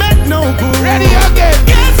that meant no good. Ready again.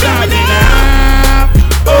 Can't stop me now.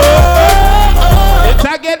 It's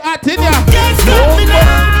again hot in ya. Can't stop me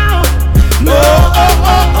now. No.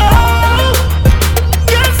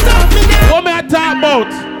 What me I talk about?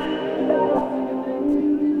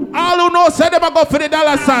 All who know say them a go for the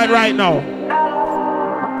dollar sign right now.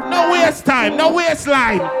 No waste time, no waste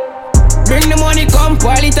line. Bring the money, come,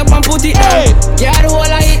 pile it up and put it down. Yeah, the whole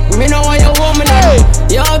of it, me know why you want me now.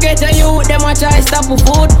 You get a youth, them a try stop for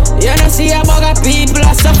food. You don't see a bag of people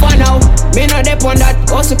a suffer now. Me no dep on that,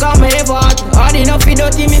 also come me ever hot. Hard enough you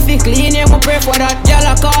dirty, me fi clean, you mo pray for that. Girl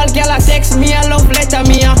a call, girl a text me, a love letter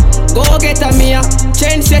me a. Go get a me a,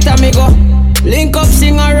 change setter me go. Link up,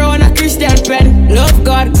 sing around a Christian pen. Love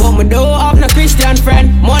God, but me don't have no Christian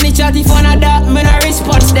friend. Money chatty fun of that, me no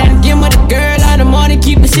response then. Give me the girl and the money,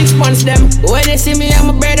 keep the 6 months them. When they see me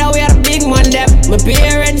and my brother, we are the big man them. My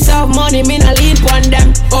parents have money, me no lean on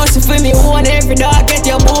them. Also for me own every dog, get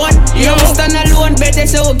your bone. You must stand alone, better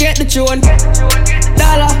so we get the tune.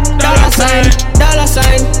 Dollar, dollar sign, dollar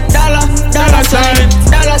sign, dollar, dollar sign,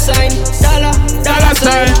 dollar sign, dollar, dollar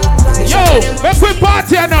sign. Yo, make we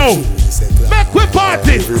party now. Make we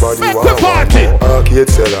party. Make we party. Arcade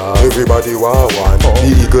seller. Everybody want one.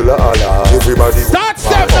 The eagle Allah. Everybody start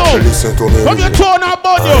step now. Listen to me. From your tone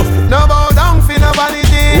about you. No bow down for nobody.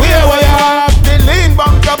 Where you are? The lean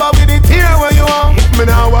bank cover with the tear where you are. Me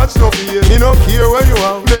now watch no fear. Me no care where you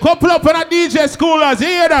are. Couple up on a DJ Schoolaz.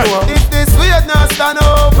 You hear that? If this weird now stand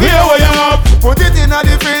up. Where you are? Put it in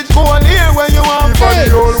the fridge. Go on here where you are. If I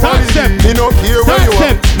the old one, me no care where you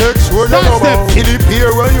are. Make sure you know about. It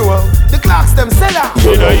appear where you are. The clocks them seller.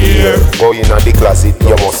 You know here. Go in at the closet,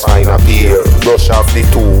 you must find a beer. Brush off the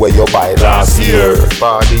two where you buy last year.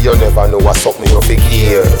 Party, you never know what's up me you fi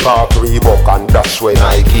gear. Park Reebok and dash when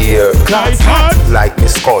I gear. Class hard. Like me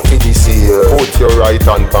Scott this year. Put your right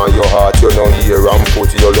hand on your heart, you know here. And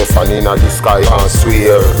put your left hand in the sky and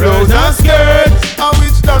swear. Blouse and skirts. I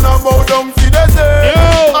wish done about them fi desert.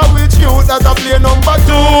 I wish you that a play number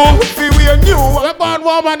 2. Fi wear new. We're going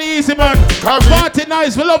warm and easy man. Party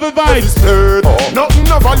nice, we love the vibes. Nothing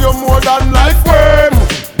no value more than life worth.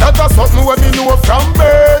 That's something when me know from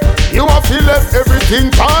birth. You have to left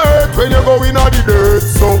everything tight when you go in the dirt.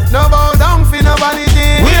 So no bow down for no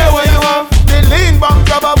vanity. Where you are? The lean bank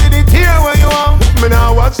cover with the tear where you are. Me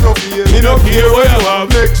now watch no fear. Me no care where you are.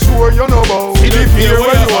 Make sure you know about. It appear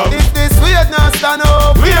where you are. If this weird now stand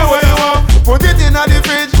up. Where you are? Put it in the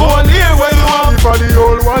fridge. Go on here where you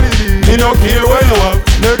old wallaby. Me no care where you are.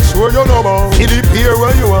 Make sure you know about. See the pier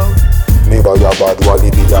where you are. Me buy a bad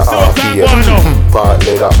wallaby a half year. Part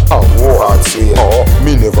leather, hard sweet. Oh,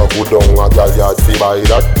 me never go down a gal yard fi buy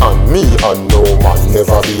that. And me and no man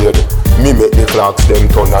never beard. Me make the clocks them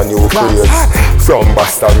turn a new craze. From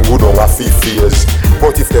Boston go down a 5 years.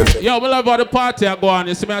 But if them yo, me love how the party I go on.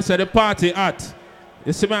 You see me I say the party hot.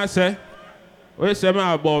 You see me I say? We say me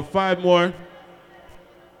have about 5 more.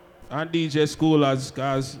 And DJ Schoolaz,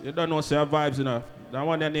 cause you don't know say vibes enough. That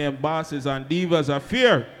one that name Bosses and Divas are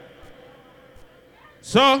fear.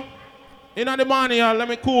 So, in the morning, y'all, let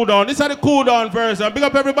me cool down. This is the cool down version. Big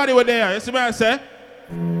up everybody with there. You see what I say?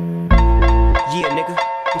 Yeah, nigga,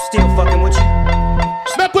 I'm still fucking with you.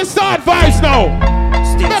 Make we start vibes now.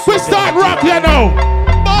 Make we start rock here now.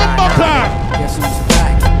 Bomba clock.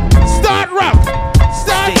 Start rock.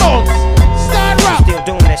 Start bounce. Start rock. Still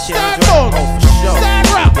doing that shit. Start bounce. Oh, for sure. Start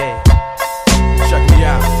rock. Yeah. Check me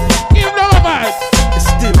out. Give them a vibe. It's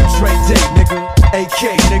still Dre Day, nigga.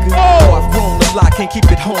 AK, nigga. Oh, I've grown a lot, can't keep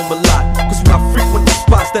it home a lot. Cause when I frequent the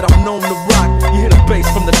spots that I'm known to rock, you hear the bass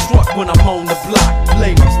from the truck when I'm on the block.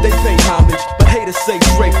 Ladies, they pay homage, but haters say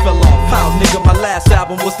Dre fell off. How, nigga, my last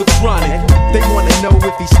album was The Chronic. They wanna know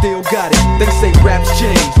if he still got it. They say raps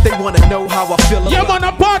change, they wanna know how I feel about it. Yeah, man,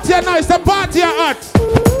 the party are nice, the party are hot.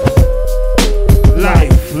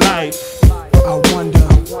 Life. I wonder,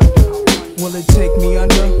 will it take me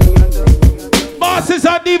under? Bosses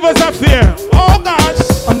and Divas are fear. Oh gosh.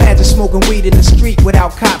 Imagine smoking weed in the street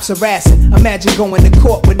without cops harassing. Imagine going to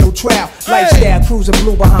court with no trial. Lifestyle cruising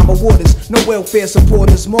blue Bahama waters. No welfare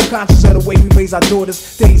supporters. More conscious of the way we raise our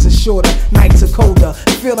daughters. Days are shorter, nights are colder.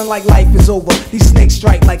 Feeling like life is over. These snakes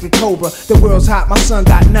strike like a cobra. The world's hot, my son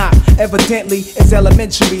got knocked. Evidently, it's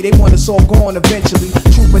elementary. They want us all gone eventually.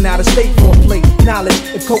 Trooping out of state for a plate. Knowledge,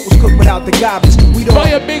 if coke was cooked without the garbage, we don't.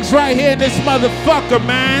 Fire Bigs right here, this motherfucker,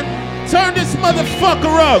 man. Turn this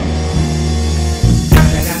motherfucker up.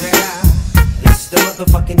 It's the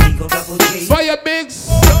motherfucking Eagle Double G. Fire Bigs.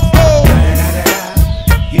 Oh.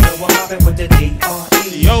 You know I'm hopping with the D.R.E.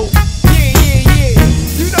 Yo. Yeah.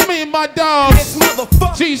 You know me and my dog.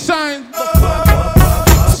 GShine.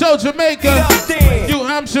 So Jamaica. New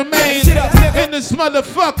Hampshire, Maine. In this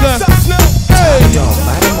motherfucker. Hey. Dog,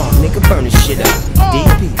 light 'em off, nigga, burn this shit up.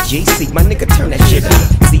 DPGC, my nigga, turn that shit up.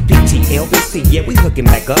 CPT, LBC, yeah, we hooking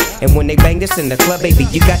back up. And when they bang this in the club, baby,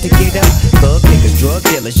 you got to get up. Thug niggas, drug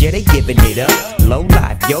dealers, yeah, they giving it up. Low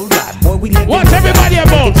life, yo life, boy, we living. Watch everybody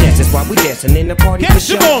up on. Chances while we dancing in the party for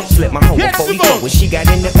sure. Slip my home before we go when she got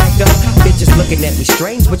in the back door. Bitches looking at me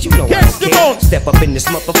strange, but you know I don't care. Step up in this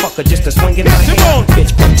motherfucker just to swing in my hand.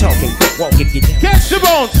 Bitch, quit talking, quit walk if you down. Catch the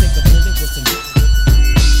bones.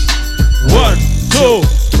 1, 2,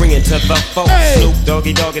 3 into the 4. Hey. Snoop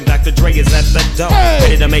Doggy Dogg and Dr. Dre is at the door. Hey.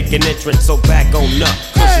 Ready to make an entrance, so back on up.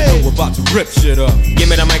 Cause you know we're about to rip shit up. Give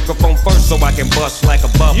me the microphone first so I can bust like a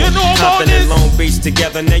bubble. You know Hopping in Long Beach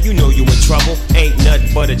together, now you know you in trouble. Ain't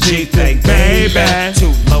nothing but a G-thing, baby.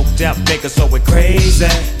 Too low death niggas, so we're crazy.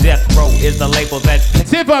 Death Row is the label that.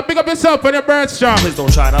 Tifa, big up yourself for the bird strong. Please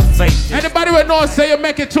don't try to fake it. Anybody with no say you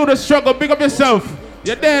make it through the struggle, big up yourself.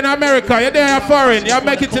 You're there in America, you're there in foreign, you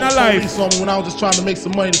make it in a life. When I was just trying to make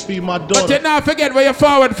some money to feed my daughter. But you now forget where you're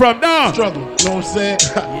forward from, no. Struggle, you know what I'm saying?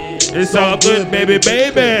 It's all good, baby.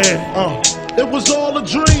 It was all a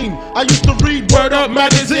dream. I used to read Word Up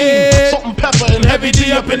magazine. Salt and Pepper and Heavy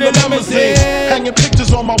D up in the limousine. Hanging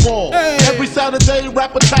pictures on my wall. Every Saturday,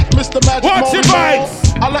 rap attack, Mr. Magic. Watch your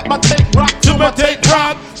vibes. I let my tape rock till my tape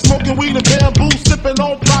drop. Smoking weed and bamboo, sipping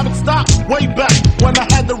on private stock. Way back when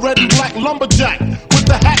I had the red and black lumberjack with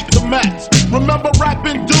the hat to match. Remember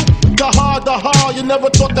rapping Duke? The hard. You never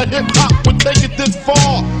thought that hip hop would take it this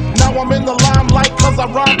far. Now I'm in the limelight cause I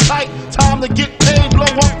rhyme tight. Time to get paid, blow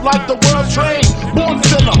up like the world trade. Born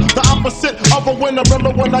sinner, the opposite of a winner.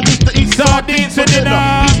 Remember when I used to eat sardines for dinner?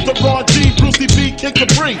 Mr. Raw G, Brucey B, Kid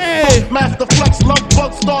Capri. Master Flex, Love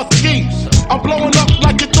Bug, Star Ski. I'm blowing up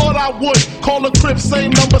like you thought I would. Call a crib,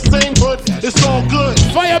 same number, same hood. It's all good.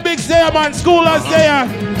 Fire Bigs there, man. Schoolaz there.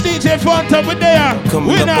 DJ Fonta with there.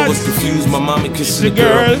 Coming up, I was confused. My mommy kissing the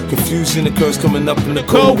girl. Confusion occurs coming up in the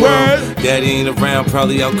cold world. Daddy ain't around,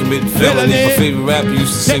 probably out committing felony. My favorite rapper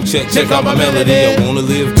used to sing, check out my melody. I wanna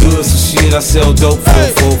live good, so shit, I sell dope for a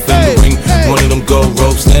full finger ring. One of them gold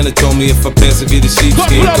ropes. Nana told me if I pass, I get a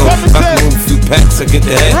sheepskin coat. I can move a few packs, I get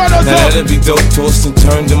the hat. Now that'd be dope. Tossed and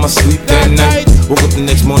turned in my sleep that night. Woke up the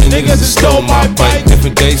next morning, niggas just stole my bike.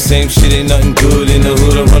 Different day, same shit, ain't nothing good in the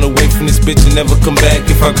hood. I run away from this bitch and never come back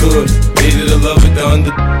if I could. Hated to love it, the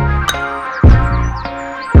under.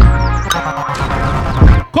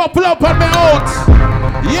 Couple up on my out.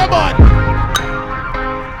 Yeah, man.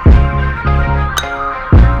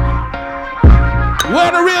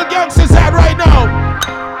 Where the real gangsters at right now?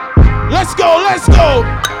 Let's go, let's go.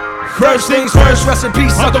 First things first, rest in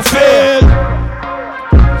peace, Uncle Phil.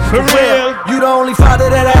 For real. You the only father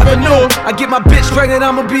that I ever knew. I get my bitch pregnant,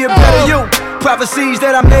 I'ma be a better you. Prophecies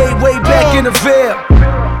that I made way back in the veil.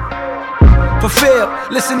 Fulfill.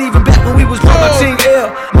 Listen, even back when we was by my team ill,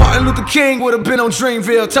 Martin Luther King would've been on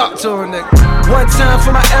Dreamville. Talk to her, nigga. One time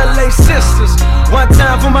for my LA sisters, one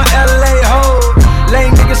time for my LA hoes.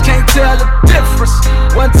 Lame niggas can't tell the difference.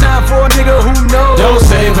 One time for a nigga who knows. Don't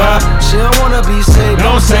save her. She don't wanna be saved.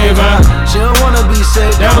 Don't save her. She don't wanna be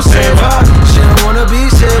saved. Don't save her. She don't wanna be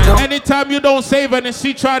saved. Anytime you don't save her and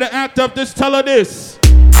she try to act up, just tell her this.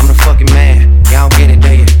 I'm the fucking man. Y'all don't get it,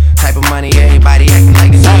 do you? Type of money, everybody acting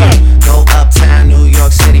like it's me. Go uptown, New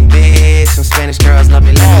York City, bitch. Some Spanish girls love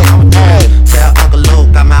me like I'm a dude. Tell Uncle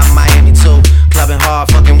Luke I'm out in Miami too. Clubbing hard,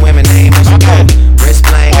 fucking women, they ain't much to do. Wrist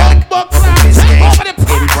playing, gotta go up in this game.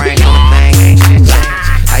 Getting brain on the thing, ain't shit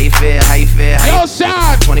changed. How you feel? How you feel? Yo,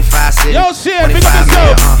 Sean. 25 cities. Yo, shit, big up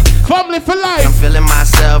yourself. Family for life. I'm feeling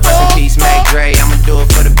myself. Rest in peace, Mac Dre. I'ma do it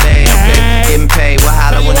for the bay. I'm getting paid. We'll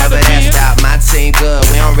holler whenever that stop. My team good.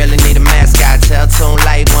 We don't really need a mascot. Tell tune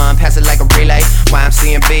light one. Pass it like a relay.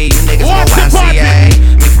 YMCMB. You niggas know YMCA.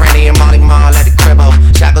 Me, Franny, and Molly Mall at the cribbo.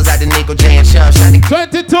 Shot goes out to Nico J and Chubb.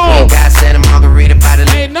 22. God said a margarita by the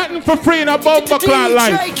ain't nothing for free in a bumper clock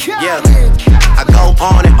life. Yeah. I go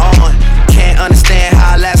on and on. Can't understand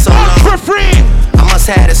how I last so long. For free. I must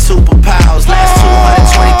have the superpowers. Last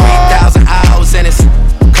 223,000 hours. And it's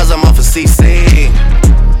cause I'm off of CC.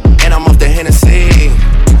 And I'm off the Hennessy.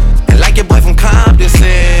 And like your boy from Compton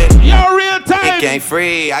said, yo, real time. It ain't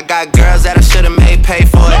free. I got girls that I should've made pay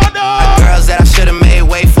for it. I got girls that I should've made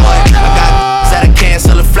wait for it. I got girls that I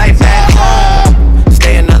cancel a flight back home.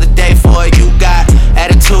 Stay another day for it. You got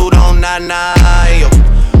attitude on nah, yo.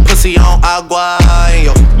 Pussy on agua, and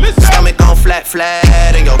yo. Stomach on flat,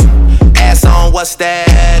 and yo. Ass on what's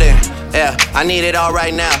that? And yeah, I need it all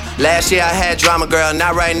right now. Last year I had drama, girl,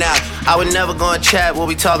 not right now. I would never go and chat what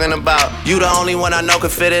we talking about. You the only one I know can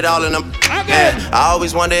fit it all in them. Yeah, I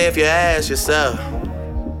always wonder if you ask yourself,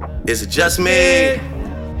 is it just me?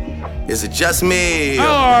 Is it just me?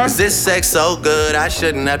 Is this sex so good I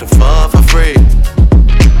shouldn't have to fall for free?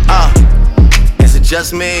 Is it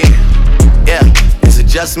just me? Yeah. Is it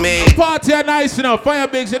just me? The party are nice enough. Fire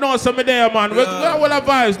Bigs, you know something there, man. We're all our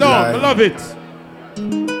vibes, no, I love it.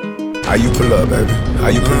 How you pull up, baby? How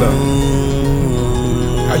you pull up?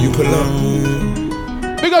 How you pull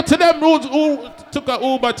up? Big up to them who took a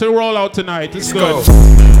Uber to roll out tonight. It's good.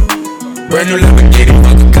 Brand new Lamborghini,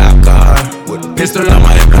 fuck a cop car. With a pistol on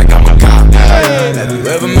my hip like I'm a cop. Have you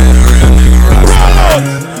ever met a real nigga rock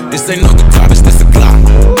star? This ain't no guitar, bitch, this a Glock.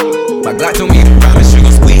 My Glock told me to promise you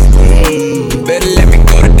gon' squeeze me. You better let me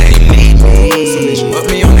go the day you need me. So bitch, put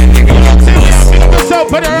me on that nigga.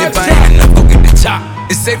 If I ain't enough, go get the chop.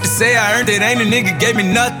 It's safe to say I earned it, ain't a nigga gave me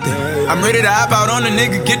nothing. I'm ready to hop out on a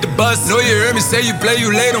nigga, get the bus. Know you heard me say you play,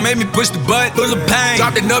 you late, don't make me push the butt. Full of pain,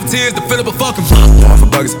 dropped enough tears to fill up a fucking bucket. Going for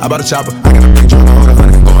buggers, I bought a chopper. I got a big drum, I got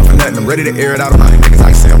 $100, going for nothing. I'm ready to air it out on my niggas.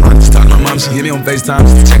 I can say I'm running. Just talk to my mom, she hit me on FaceTime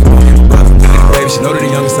just to check up on me, brother. Baby, she know that the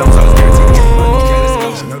youngest son was always guaranteed to get the money. Okay, let's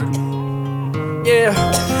go, she know that. Yeah,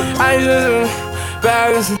 I just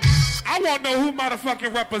balance. I want to know who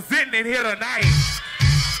motherfucking representing it here tonight.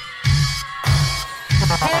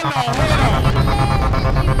 Hold on.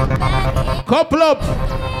 Couple up.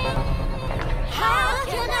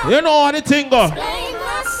 You know how the thing go.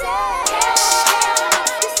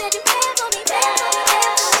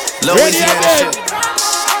 Ready again.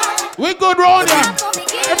 We good round here.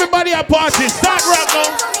 Everybody at party. Start rock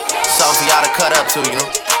now. So for y'all to cut up too, you know?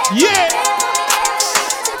 Yeah.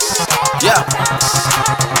 Yeah.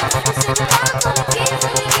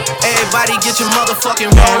 Everybody get your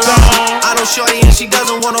motherfucking roll on. I know shorty and she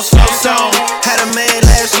doesn't want no slow song. Had a man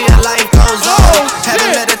last year, life goes on.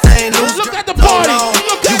 Haven't let the thing loose. Look at the party.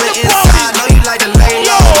 You been inside, know you like to lay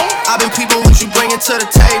low. I've been peeping what you bringing to the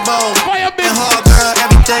table. And hard girl,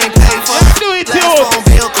 everything paid for. Last phone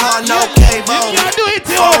bill, car, no cable.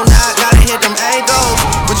 Phone out, gotta hit them angles.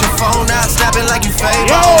 With your phone out, snapping like you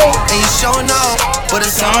fable. And you showing off, but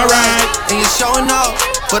it's alright. And you showing off,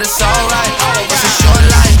 but it's alright. It's a short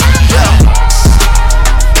life.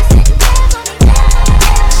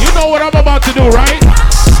 You know what I'm about to do, right?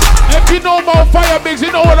 If you know about Fire Bigs,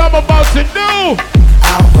 you know what I'm about to do.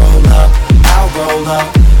 I'll roll up, I'll roll up,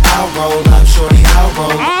 I'll roll up, shorty, I'll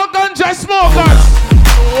roll up. All ganja smokers.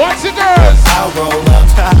 What's it, girls? I'll roll up.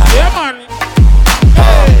 Yeah, man.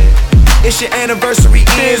 Hey. It's your anniversary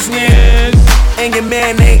business, and your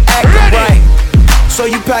man ain't acting right. So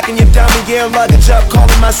you packing your dummy gear luggage up,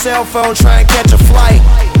 calling my cell phone, trying to catch a flight.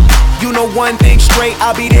 You know one thing straight,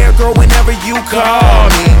 I'll be there, girl, whenever you call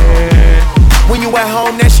me. When you at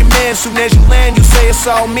home, that's your man. Soon as you land, you say it's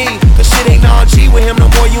all me. Cause shit ain't all G with him no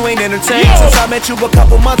more, you ain't entertained. Since I met you a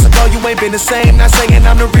couple months ago, you ain't been the same. Not saying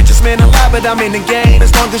I'm the richest man alive, but I'm in the game. As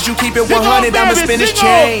long as you keep it 100, I'ma spin this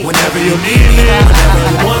chain. Whenever you need me, whenever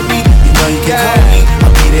you want me, you know you can call me.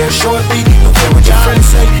 I'll be there shortly, don't care what your friends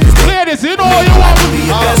say. Clear this, you know what you want to be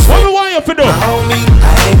your best friend. What do you want you to do? My homie,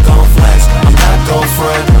 I ain't gon' flex, I'm not gon'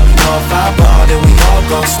 front. You know if I ball, then we all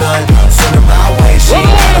gon' stunt. Send her my way, she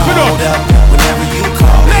gotta hold up. Whenever you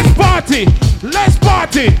call me. Let's party, let's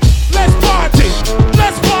party, let's party,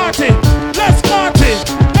 let's party, let's party.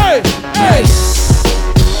 Hey, hey.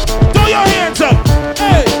 Throw your hands up.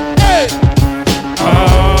 Hey, hey.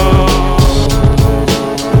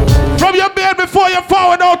 From your bed before you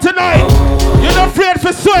forward out tonight. You're not afraid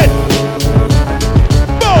for sweat.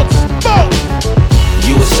 Bounce, bounce.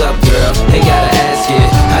 You what's up, girl? Ain't gotta ask it.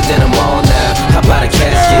 I did them all now. How about a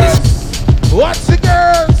casket? What's the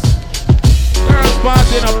girls? Girls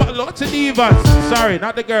partying up. Lots of divas. Sorry,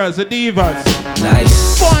 not the girls, the divas.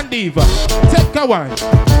 Nice. One diva. Take a wine.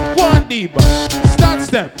 One diva. Start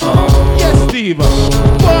step. Yes, diva.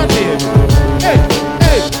 One diva. Hey,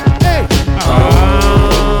 hey, hey.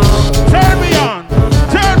 Turn me on.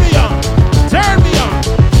 Turn me on. Turn me on.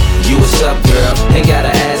 You what's up, girl? Ain't gotta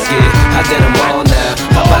ask it. I did them all now.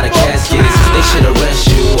 How about a casket? They should arrest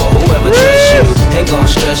you or whoever dress you. Ain't gon'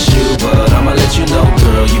 stress you, but I'ma let you know,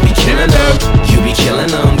 girl. You be killing them. You be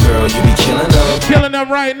killing them, girl. You be killing them. Killing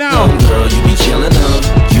them right now. Girl, you be killing them.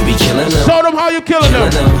 You be killing them. Show them how you killing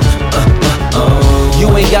them. You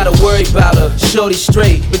ain't gotta worry about her, shorty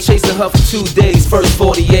straight. Been chasing her for 2 days, first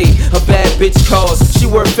 48. A bad bitch calls, she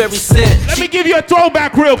worth every cent. Let me give you a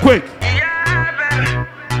throwback real quick.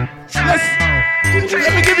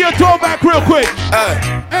 Let me give you a throwback real quick. Hey,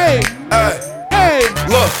 hey.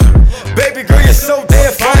 Look, baby girl, you're so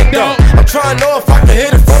damn fine though. I'm trying to know if I can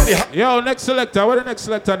hit it from behind. Yo, next selector, where the next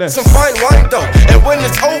selector there? Some fine wine though, and when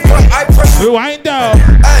it's over, I press rewind down.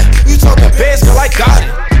 Hey, you talking bands, girl, I got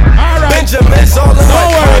it. Alright. Benjamin's all in my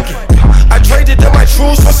pocket. I traded in my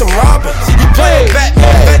trues for some robins. You playing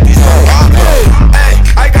Batman, Betty's no Robin. Hey,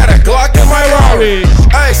 I got a Glock in my Rari.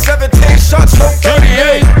 Hey, 17 shots, no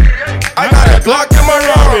 38. I got a Glock in my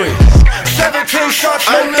Rari. 17 shots,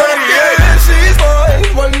 no 38. She's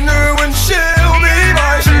mine, wonder when she'll be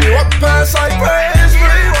mine. She walk past like praise,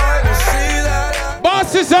 rewind and see that.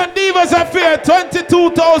 Bosses and Divas Affair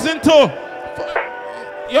 2002.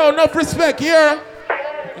 Yo, enough respect here.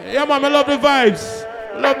 Yeah, man, I love the vibes.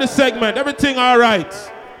 Love the segment. Everything all right.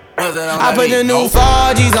 I put the new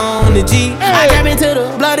 4Gs on the G. I grab into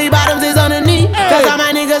the bloody bottoms is underneath. Cause all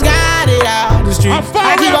my niggas got it out the street. I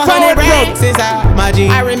keep 100 racks inside my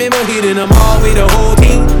jeans. I remember hitting them all with the whole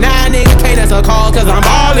team. Now nigga can't answer a call cause I'm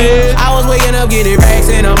ballin'. I was waking up getting racks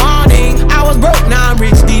in the morning. I was broke, now I'm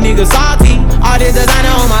rich, these niggas salty. All this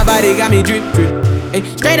designer on my body got me drip, drip. Hey,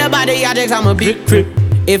 straight up by the objects, I'm a big trip.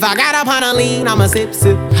 If I got up on a lean, I'ma sip,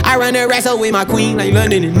 sip. I run the racks up with my queen, like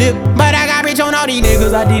London and Nip. But I got rich on all these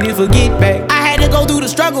niggas, I didn't forget back. I had to go through the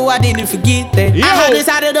struggle, I didn't forget that. I hung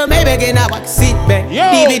inside of the Maybach and now I can sit back.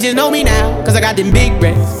 These bitches know me now, cause I got them big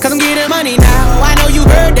racks. Cause I'm getting money now, I know you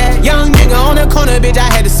heard that. Young nigga on the corner, bitch, I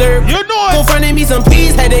had to serve. You know it. Go frontin' me some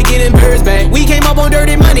peas, had to get them birds back. We came up on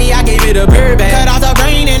dirty money, I gave it a bird back. Cut off the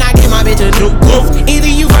brain and I gave my bitch a new goof. Either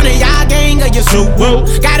you run a y'all gang or you Snoop Woo.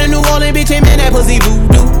 Got a New Orleans bitch and man, that pussy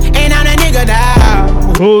voodoo. And I'm that nigga now.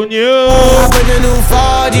 Who knew? I put the new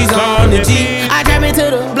 4Gs on the G. I trap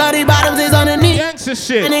into the bloody bottoms is underneath. Gangsta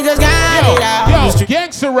shit. Niggas got it out. Yo,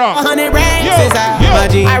 gangsta rock. 100 racks inside my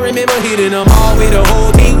jeans. I remember hitting them all with the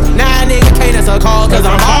whole team. Now nigga can't answer a call cause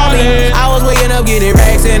I'm all in. I was waking up getting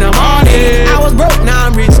racks in the morning. I was broke, now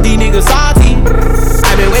I'm rich, these niggas salty.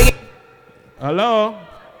 I been waking. Hello.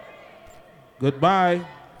 Goodbye.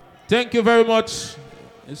 Thank you very much.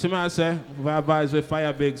 You see what I say? Vibes with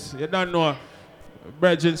Fire Bigs. You don't know.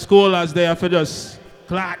 Bridget Schoolaz there for just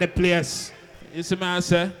clock the place. You see what I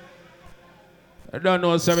say? I don't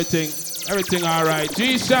know, it's everything all right.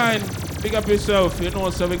 GShine, big up yourself. You know,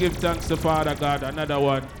 so we give thanks to Father God. Another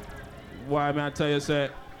one. Why, man, I tell you, say,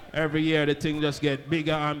 every year the thing just get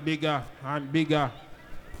bigger and bigger and bigger.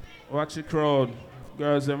 Watch the crowd.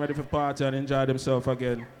 Girls, they're ready for party and enjoy themselves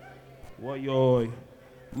again. What yo?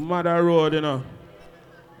 Mother Road, you know.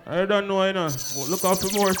 I don't know, you know. Look out for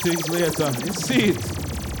more things later. You see it.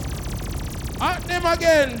 At them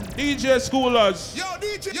again, DJ Schoolaz. Yo,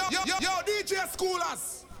 DJ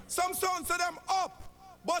Schoolaz. Some sounds to them up,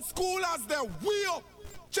 but Schoolaz, they're way up.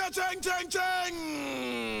 Chang.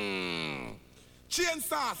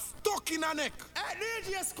 Chainsaw stuck in a neck. Hey,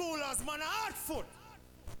 DJ Schoolaz, man, a hot foot.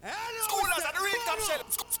 Schoolaz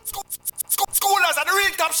Schoolaz are the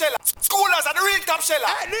real top seller. Schoolaz are the real top seller.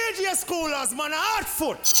 Hey, DJ Schoolaz, man, a hard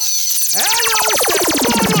foot.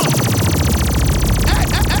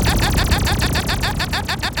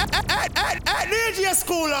 Hey, DJ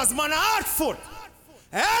Schoolaz, man, a hard foot.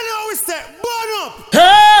 Hello, we step, burn up.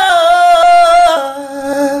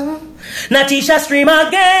 Oh, Natisha stream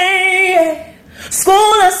again.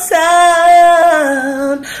 Schoolaz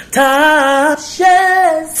sound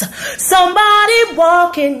touches somebody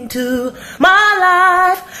walk into my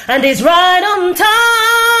life and is right on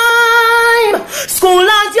time.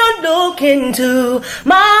 Schoolaz, you look into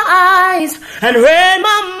my eyes and read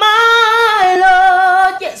my mind,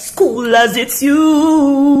 Lord. Yes, Schoolaz, it's you.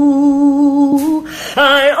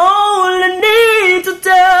 I only need to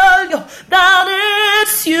tell you that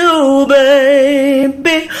it's you,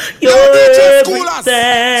 baby. You're everything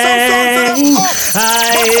I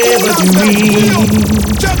ever dreamed.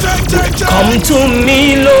 Come to me,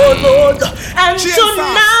 Lord, Lord, and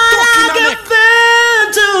tonight I give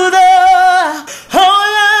in to the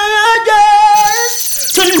yes.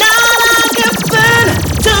 Tonight I give in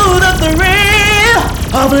to the thrill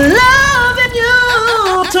of loving you.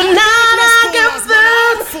 Tonight I give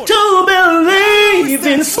in to believe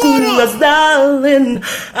in Schoolaz, darling.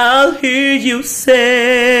 I'll hear you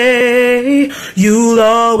say you'll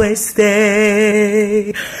always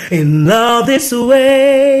stay in love this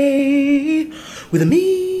way with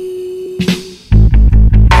me.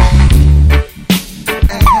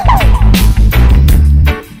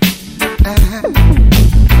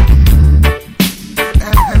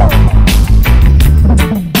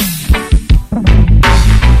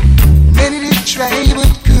 Many did try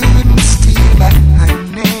but couldn't steal my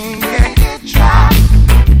honey.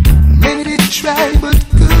 Many did try but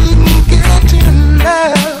couldn't get in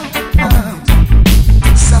love.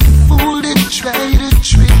 Some fool did try to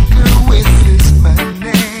trick her with his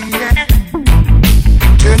money.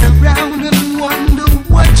 Turn around and wonder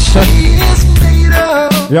what she is made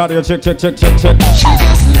of. Yeah, check. She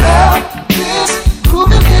just loved this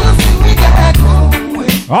groovy little thing we got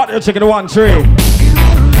going. Oh, you're checking the 1 3.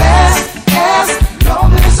 As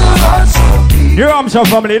long as her heart's so deep. New Hampshire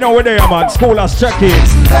family, you know where they are, man. Schoolaz checking.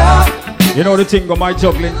 You know the thing of my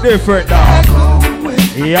juggling different now.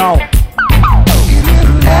 Yo.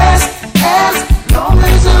 As long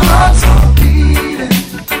as her heart's so beating.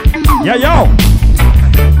 Yeah, yo.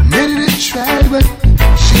 Many to try, but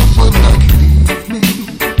she would not leave me.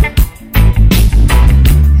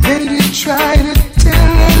 Many to try to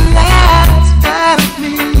tell her lies about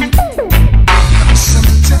me.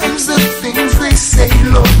 Sometimes the things they say,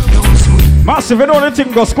 Lord knows what. Massive, you know the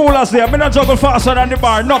thing go Schoolaz there. I'm not juggle faster than the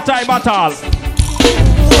bar, no time at all.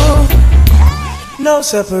 No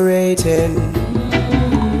separating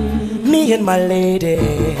me and my lady.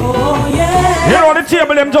 Oh yeah. You know the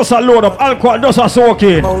table them just a load up alcohol, just a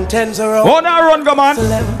soaking. Mountains are up. Oh, now run, come on.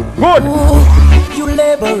 Good. You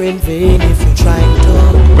labor in vain if you're trying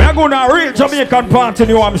to. We are going to a real Jamaican party in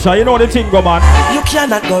New Hampshire. You know the thing, go man. You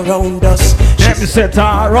cannot go round us. Let me set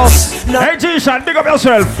our us. Hey, GShine, big up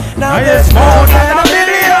yourself. Now there's more than a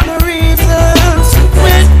million reasons to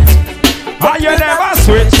quit. And you never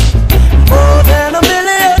switch. More than a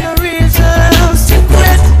million reasons to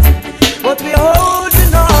quit. But we're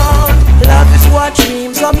holding on. Love is what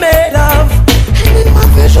dreams are made of. And in my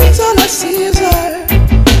visions all I see is her.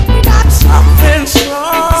 We got something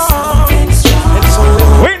strong.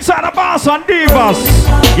 We inside the BossesDivas.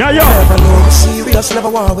 Yeah, yo. Never know we're serious, never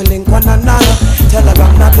want we link one another. Tell her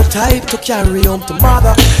I'm not the type to carry home to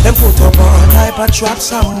mother. Then put up all type of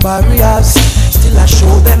traps and barriers. Still I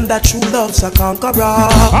show them that true love's a conqueror.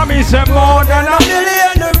 I mean say more than a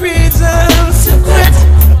million reasons to quit.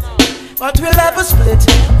 But we'll never split.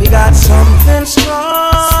 We got something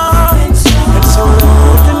strong. It's so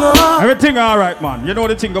holding on. Everything alright, man. You know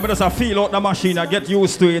the thing, I just feel out the machine and get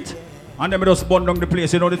used to it. And then we just burn down the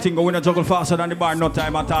place. You know the thing, we not juggle faster than the bar, no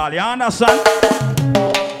time at all. You understand?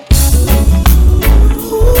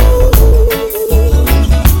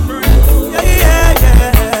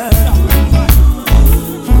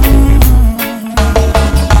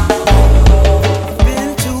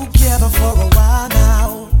 Been together for a while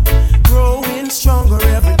now, growing stronger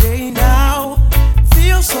every day now.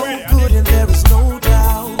 Feel so good and there is no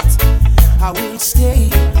doubt I will stay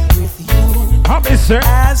with you. Happy, sir.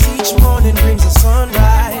 As each morning brings a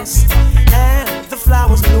sunrise and the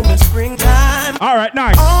flowers bloom in springtime. Alright,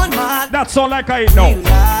 nice. That's all like I know.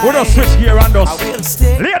 We'll just switch gear and us.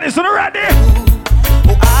 Ladies, are you ready?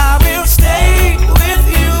 Oh, I will stay with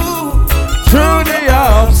you through the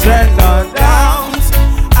ups and the downs.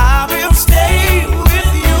 I will stay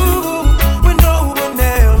with you when no one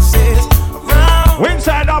else is around.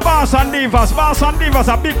 Divas. Boss and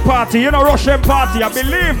Divas, a big party. You know, Russian party,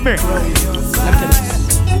 believe me.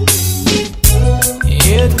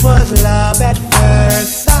 It was love at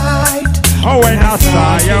first sight. Oh, when I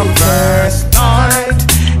saw you first night,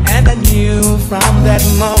 and I knew from that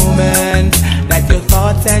moment that your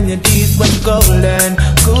thoughts and your deeds were golden.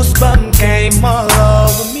 Goosebumps came all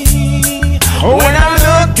over me. When I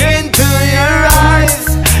look into your eyes,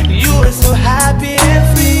 you were so happy and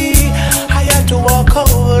free. I had to walk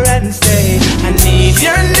over and say, I need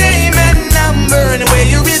your name and number and where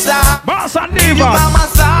you reside. Boss and Divas. You by my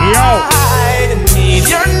side. Yo. I need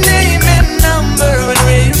your name and number and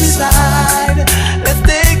where you reside. Let's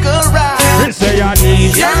take a ride. We say I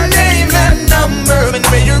need your name and number and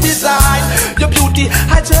where you reside. Your beauty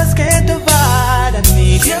I just can't divide. I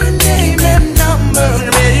need your name and number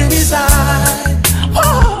and where you reside.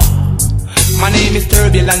 Oh. My name is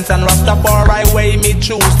Turbulence and Rastafari way me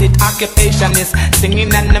choose it. Occupation is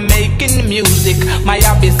singing and making music. My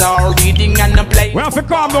hobbies are reading and playing. We have to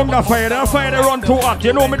calm down the fire. The fire they run too hot.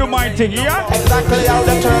 You know me do my thing, yeah? Exactly how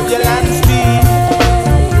the turbulence be.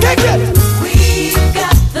 Take it. We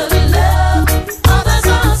got the love others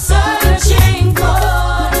are searching for.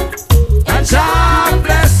 And God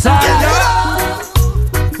bless our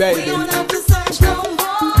love. Baby. We don't have to search no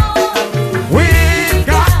more. We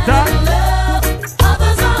got the love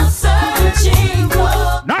others are searching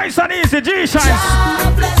for. nice and easy, G-Shine.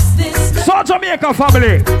 God bless this So Jamaica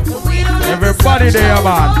family. we don't have Everybody to search there, no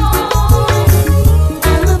man. more.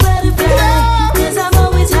 I'm a butterfly, 'cause I'm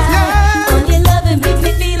always high on your love and make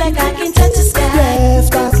me feel like I can touch the sky. Yes,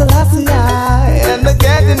 by Selassie, and I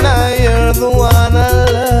can't deny you're the one I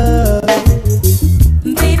love.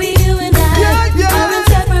 Baby, you and I are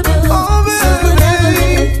inseparable. So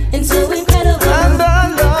benevolent and so incredible.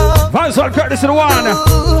 Vice all Curtis in the one.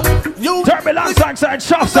 Turbulence alongside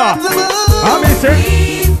Shafter. I'm in it.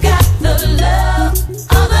 We've got the love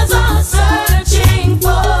others are searching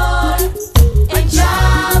for. And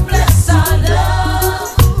God bless our love.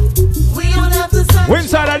 We don't have to search. We're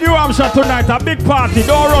inside a New Hampshire tonight, a big party.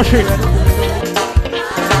 Don't rush it.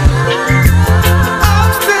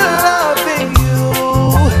 I'm still loving you,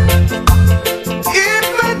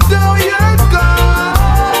 even though you're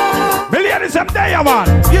gone. Millions of there, man.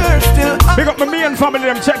 You're still Big up my main family,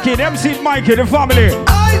 them check in. MC Mikey, the family.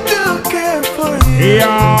 I do care for you.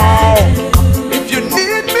 Yo. If you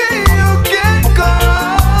need me, you can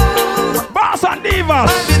call. Boss and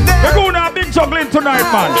Divas. We're going to a big juggling tonight,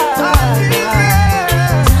 man.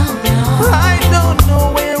 I don't know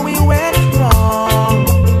where we went wrong.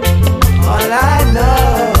 All I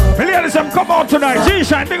know. Millions of them come out tonight.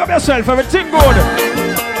 G-Shine, big up yourself. Everything good.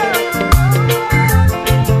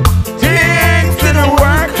 Things didn't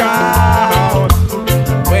work out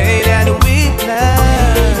way that we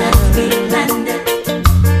planned.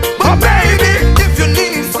 But baby, if you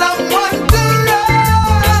need someone to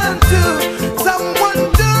run to, someone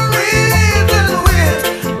to reason with,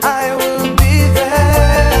 I will be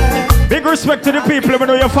there. Big respect to the people who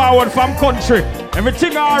know you're forward from country.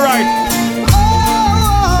 Everything all right.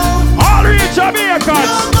 All reach Jamaicans.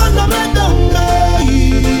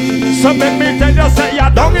 So make me tell you, say you're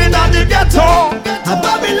down in the ghetto.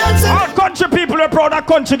 All country people are proud of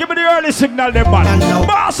country. Give me the early signal, them man.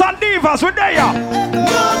 Boss and Divas, we're there.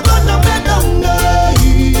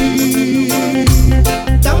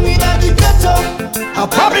 Down in the ghetto.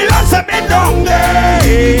 Babylon say me down there.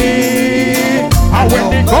 And when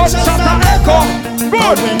the gunshot a echo,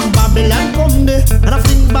 good. When Babylon come there, and I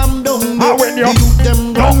think bam down there. And when you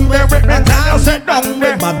them down there with me, tell you say down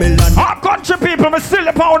there. Babylon. All country people, me still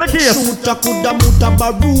a pound the case. Shooter coulda muta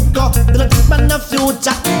baruka. They'll expand the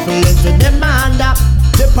future. Influence with them under.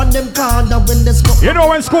 Dip on them corner when they smoke. You know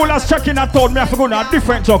when Schoolaz checking that told me I have to go on a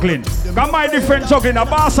different juggling. Got my different juggling, a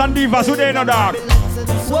Boss and Divas, who they know dog.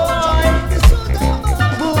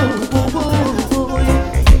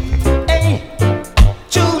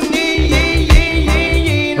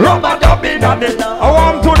 Rubber dubbing on it. I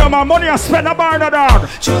want to know my money I spend a bar, no dog.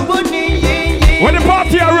 When the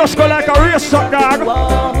party a rush go like a race truck, dog.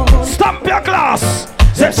 Stamp your glass.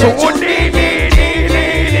 Say so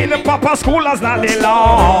the Papa Schoolaz not the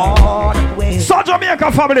Lord. So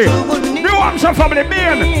Jamaica family, New Hampshire family,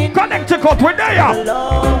 Maine, Connecticut, we're there.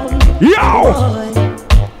 Yo.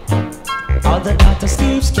 All the Dr.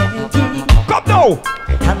 Steve's candy. Come now.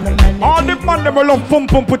 All the man them will love pum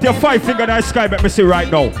pum, put your 5 finger in the sky, let me see right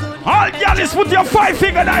now. All y'all put your 5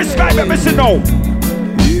 finger in the sky, let me see now.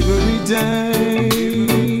 Every day.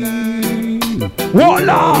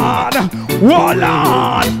 Warlord,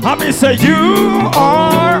 Warlord, I me say you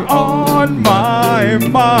are on my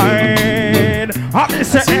mind. I me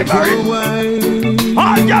say every.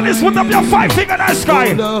 All y'all Ladies, put up your 5 finger in the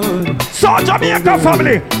sky. So Jamaica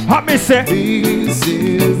family, let me say. This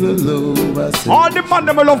is the love I say. All the man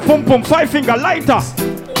them love pum pum, 5 finger lighter.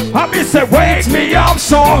 Let me say, wake me up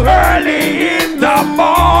so early in the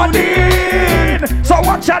morning. So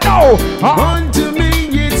what you know? Unto me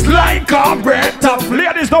it's like a breath of.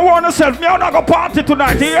 Ladies, don't want yourself. Me not go party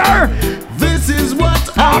tonight here. This is what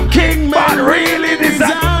a king man really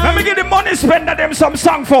deserves. Let me give the money spender them some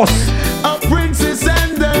song first. A princess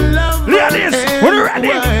and a lover. Ladies, when you ready?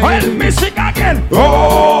 Help me sing again.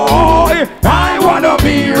 Oh, I wanna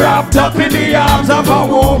be wrapped up in the arms of a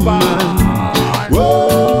woman.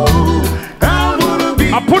 Whoa, I wanna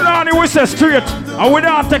be. I put on the whistle straight, and we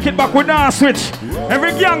don't take it back. We don't switch.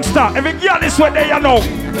 Every gangster, every girl is what they know.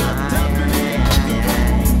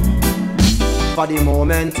 For the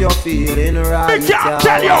moment you're feeling right, me can't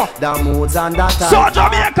tell you the moods and that. So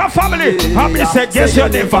Jamaica family, I'm me say guess you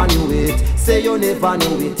never knew it. Say you never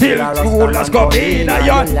knew it. Till Schoolaz come in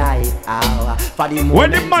your life.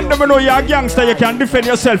 When the man never know you're a gangster, you can defend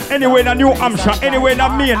yourself anywhere in New Hampshire, anywhere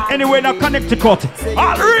in Maine, anywhere in Connecticut.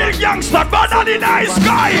 All real gangster, but not in the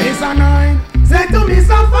sky. It's a 9. Say to me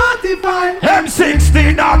some 45.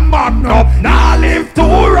 M16 and Magnum, now live to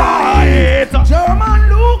right. German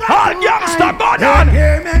look. All gangster, but on.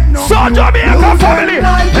 So Jamaica family,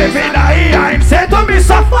 every night I'm say to me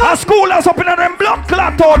some. A Schoolaz up in them blood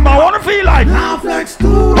clot town, man. What do you feel like? Flex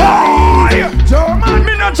to right. German,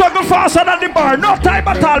 me not juggle faster than the bar. No time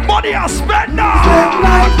at all, money I spend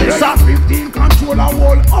now. 15 control a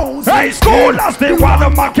whole house. Hey, Schoolaz, they want to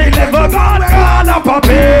make it never gone up a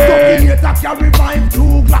bit. Revive 2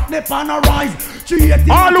 Glock nip on a rise.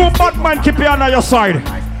 All who Batman keep you on your side.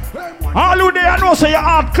 All who there know say your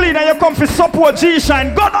heart clean and you come for support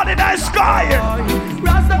GShine. God on in the sky.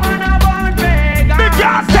 Me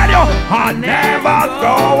can't tell you I never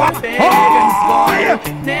go up.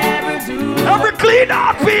 Every clean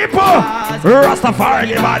heart people. Rastafari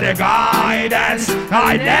give me the guidance.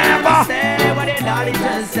 I never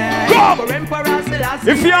come.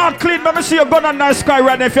 If your heart clean, let me see your gun on the sky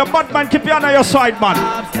right now. If your Batman keep you on your side, man.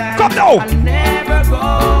 Come now.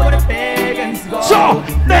 So,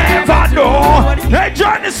 never know. Hey,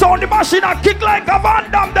 Journey sound the machine and kick like a Van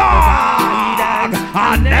Damme dog.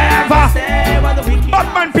 I never.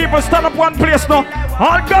 Batman people stand up one place now.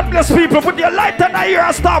 All God bless people, put your light in the ear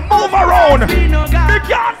and start move around. Me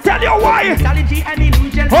can't tell you why.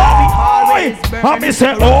 Oh, I me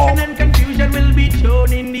say, oh.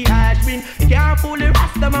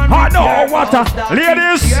 I know what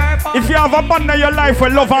ladies, if you have a man in your life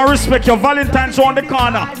with love and respect, your Valentine's on the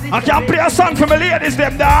corner. I can play a song for my ladies,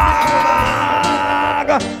 them dog.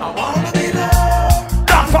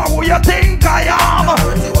 That's for who you think I am.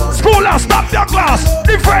 Schoolaz, stop your glass.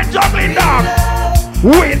 Different juggling dog.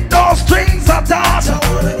 With no strings attached.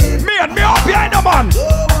 Me and me up behind the man.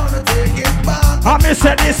 I me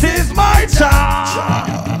say this is my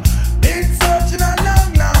child.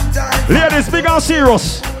 Ladies, big and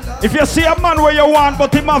serious. If you see a man where you want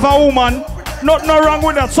but him have a woman, nothing wrong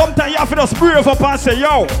with that. Sometimes you have to just brave up and say,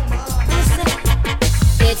 yo.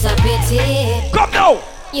 It's a pity. Come now.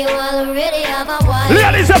 You already have a wife.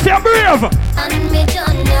 Ladies, if you're brave. And me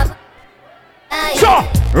done up. So,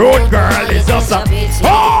 road girl is just a pity.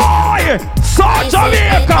 Oh, so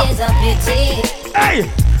Jamaica. It's a pity. Hey.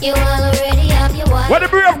 You already have your wife. What the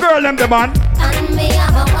brave girl them the man? And me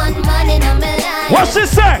have a one man in a life. What she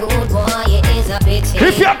say? Good boy, it is a pity.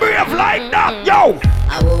 If you're brave like that, yo.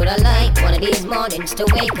 I woulda liked one of these mornings to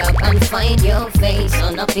wake up and find your face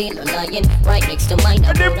on a pillow lying right next to mine.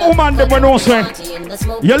 And the woman them when say,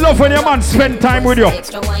 you love when your man spend time with you.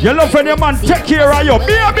 You love when your man take care of you,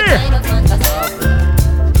 baby.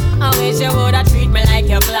 I wish you woulda treat me like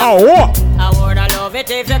your black. Oh, what? I woulda love it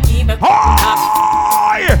if you keep me. Oh,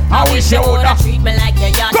 I wish you woulda treat me like your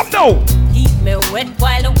yacht. Come now. Keep me wet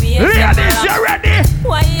while the waves. Ladies, you ready?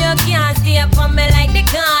 Why you can't stay up for me like the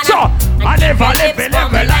corner? So, I never live in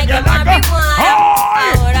like you like a. Oh,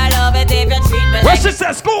 I woulda love it if you treat me what like. she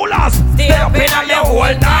says, Schoolaz? Stay up in your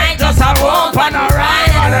whole night, just a rope and a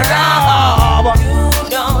ride and a job. You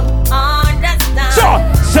don't understand.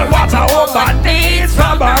 So what a woman needs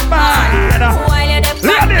from her man.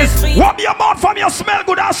 Ladies, what your mouth from your smell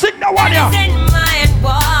good and sing the one ya.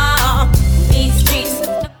 These streets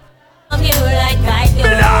love you like I do.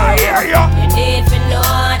 I hear you. You need to know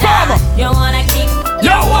that. You wanna keep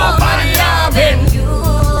your woman loving you.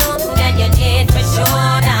 And you need for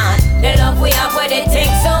sure that the love we have where it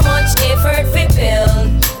takes so much effort to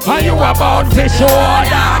build. Are you about to show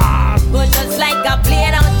that? But just like a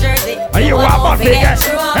plane out Jersey. Are you about to get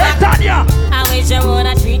through? Hey, Tanya. I wish you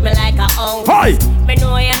wanna treat me like a own. Hi. Me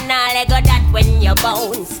know you're not let go that when you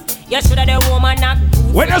bounce. You should have the woman not.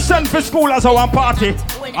 When you send for school as a one party,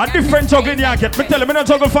 a different juggling you get. Me tell you, me not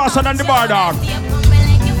juggle faster than the bar dog. Hold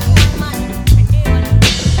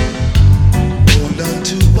on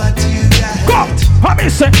to what you got. Come, how me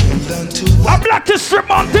say? A Black History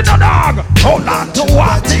Month in the dog. Hold on to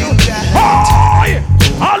what you got. Oh,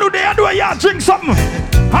 all who they do, you drink something.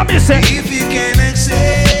 How me say? If you can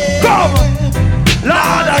accept. Come.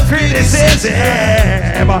 Lord of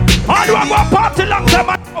criticism. All you go party long time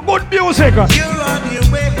and good music. You're on your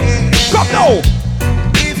way. Come now.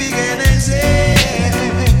 If you can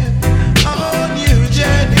accept on your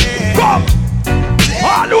journey. Come.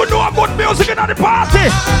 All who know good music in the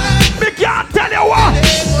party. Me can't tell you what.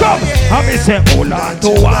 Come. How me say, hold on to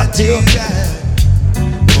what you got.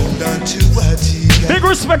 Hold on to what you got. Big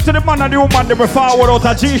respect to the man and the woman that were forward out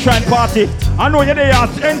a G-Shine party. I know you're there,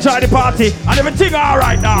 enjoy the party and everything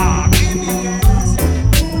alright now.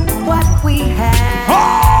 What we have.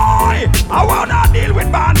 Hi! I wanna deal with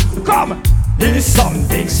man. Come! It's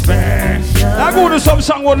something special. I go to some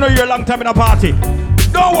song one year long time in a party.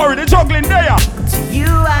 Don't worry, the juggling there. To you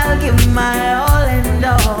I'll give my all and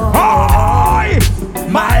all. Hi!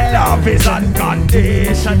 My love is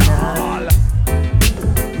unconditional.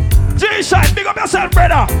 G-Shine, big up yourself,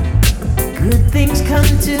 brother. Good things come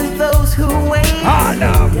to those who wait. I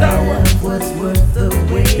love that love was worth the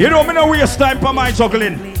wait. You know me no waste time for my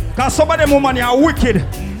juggling. Cause some of them women are wicked.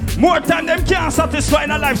 More time them can't satisfy in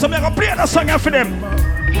their life. So I'm gonna play the song for them.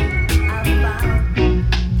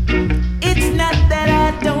 It's not that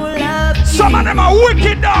I don't love you. Some of them are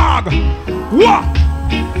wicked, dog. What?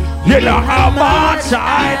 You know how much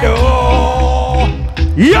I do.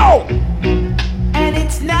 Yo! And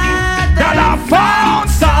it's not that I found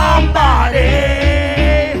somebody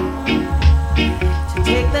to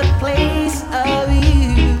take the place of you.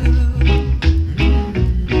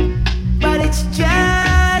 But it's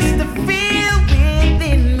just the feel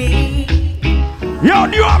within me. Yo,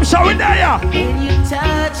 New Hampshire, we there. When you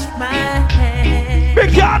touch my hand, we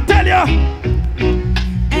can't tell you.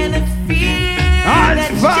 And the fear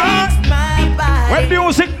that shakes my body. When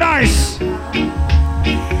music nice.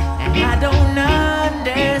 And I don't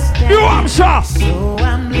understand. New Hampshire. So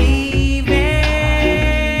I'm leaving.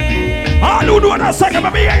 All who do that song,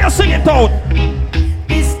 let me hear you sing it out.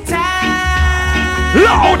 This time,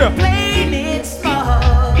 loud. Playing its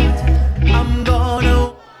fault. I'm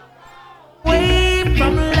gonna away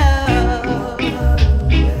from love.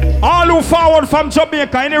 All who forward from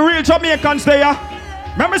Jamaica, any real Jamaicans there?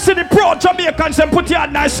 Remember see the pro Jamaicans and put your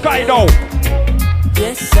nice sky down.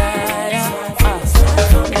 Yes, I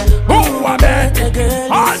who are they?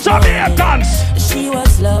 All Jamaicans. She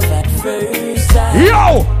was love at first sight.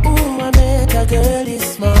 Yo! Ooh, I met a girl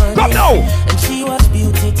this morning. Come now! And she was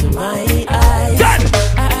beauty to my eyes. Then.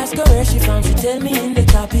 I asked her where she from, she tell me in the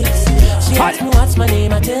topics. She asked me what's my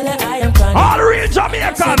name, I tell her I am Connie. All real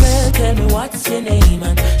Jamaicans. I said, well, tell me what's your name,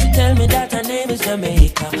 and she tell me that her name is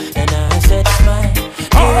Jamaica. And I said, smile,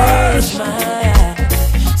 girl, smile.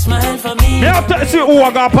 Smile for me. Me have to see who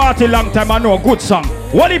I got party long time. I know good song.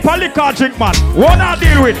 What if a liquor drink man? What I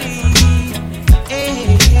deal with?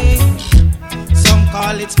 Some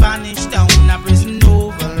call it Spanish Town, a prison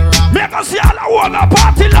oval. Make us see all I want a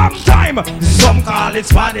party long time. Some call it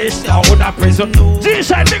Spanish Town, a prison.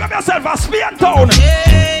 G-Shine, big up yourself a Spain town.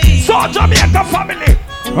 So Jamaica family.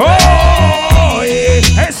 Oh, yeah.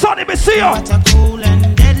 Hey, Sonny, me see you.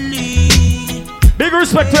 Big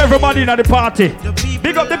respect to everybody in the party.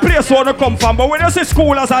 Big up the place where you come from. But when you say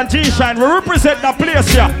Schoolaz and G-Shine, we represent that place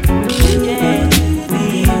here.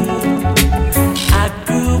 I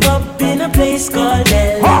grew up in a place called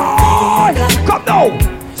come now.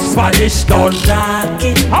 Spanish Town.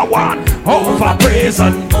 I want over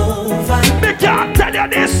prison. Me can't tell you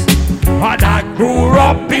this. And I grew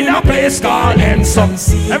up in a place called Ensom.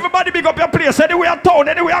 Everybody big up your place, anywhere town,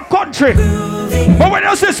 anywhere country. But when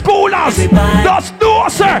you say Schoolaz, just do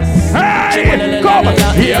sir. Hey, come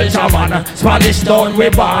here, Jaman. Spanish Town we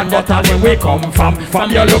born, but where we come from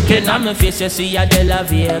you looking at my face, you see a de la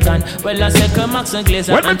vegan. Well, I say come Max and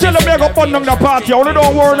Glazer. when me tell them I go burn down the party, only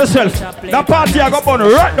don't worry yourself. The party I go burn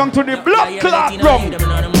right down to the blood clot drum.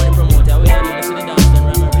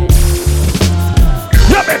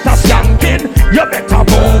 You better skanking, you better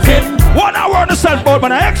moving. 1 hour on the cell phone,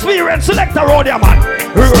 but I experience select a road, yeah, man.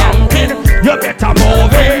 Ranking, you better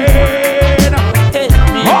moving.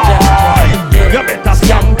 Oh, you better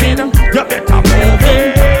skanking, you better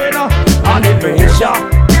moving. And the pressure,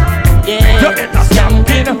 you better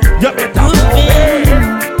skanking, you better moving.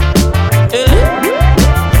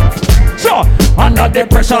 So, under the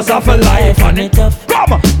pressures of a life and it tough.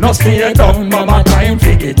 Come, no stay down, mama, time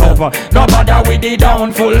pick it up. No bother with the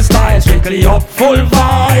down full style, strictly up full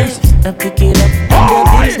vibes. I pick it up, and the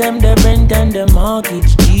bills, them the rent and the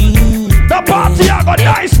mortgage due. The party I got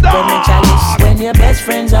nice dog. When your best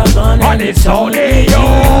friends are gone and it's only you.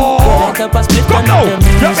 Come now, you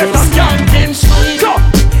better stand in sweet.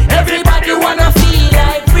 Everybody wanna feel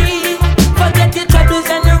like free. Forget your troubles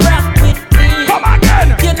and the rock with me. Come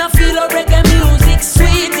again. You know feel a reggae music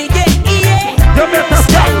sweet, yeah. You better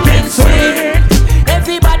stand in sweet.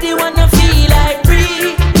 Everybody wanna feel like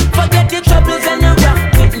free. Forget your troubles and the rock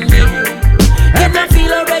with me. You know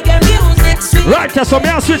feel a reggae music sweet. Right, so me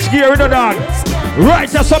a switch gear in the dog. Right,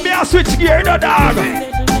 so me a switch gear in the dog.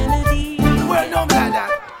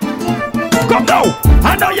 Come now,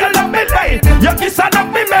 I know you love me late. Your kiss I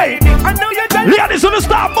love me made. I know you love me. Ladies on the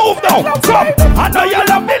start move now. Come, I know you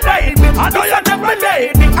love me late. I know you love me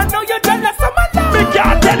late. I know you're jealous of my love. Me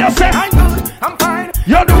can't tell you say I'm good, I'm fine.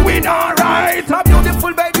 You're doing alright. My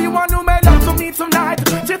beautiful baby, one who made love to me tonight.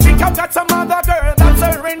 She think I've got some other girl that's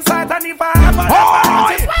her inside, and if I ever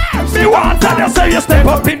me want to say you step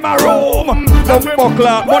up in my room. Don't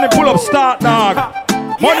buckler, money pull up start dog.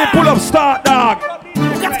 Money pull up start dog.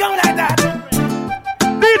 Let's go like that.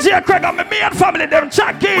 DJ Craig and me and family them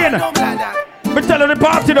check in. Me tell the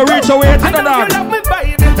party to reach away to the dog.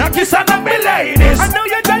 That kiss and love me ladies. I know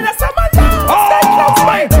you're jealous of my love.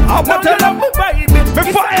 I want to love me baby.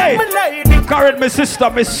 Before hey, carried my sister,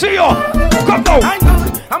 me see you. Come now. I'm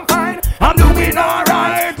good, I'm fine. I'm doing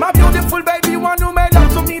alright. My beautiful baby, one who made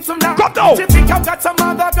love to me tonight. Come now. She think I've got some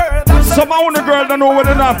other girl. Some of the girls don't know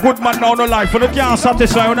whether they have good man now in their life, but they can't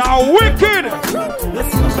satisfy you now. Wicked.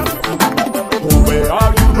 Where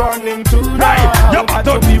are you running to now? Hey, you got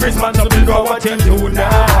to be responsible for what you do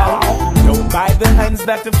now. Don't buy the hands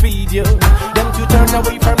that to feed you. Them to turn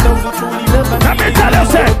away from those who truly love and let me tell you,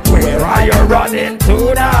 say, where are you running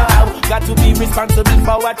to now? Got to be responsible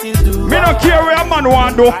for what you do. Me don't care where a man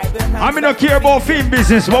want to. I me don't care about film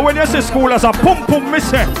business. But when you say school as a pum pum, me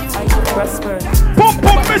say. Pum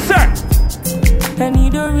pum, me say. I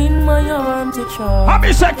need a ring my arm to try. I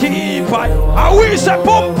me say keep I we say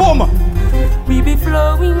pum pum. We be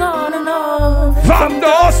flowing on and on. From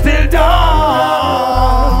dusk till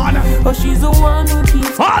dawn. Oh, she's the one who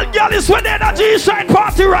keeps. All girls is when they're at the G-Shine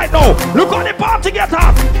party right now. Look how the party get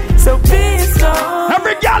up. So please don't.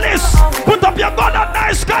 Every girl is put up your gun at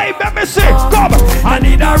night sky. Let me see. Come. I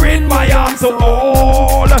need her in my arms to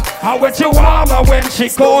hold. I when she warm and when she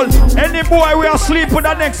cold. Any boy we asleep with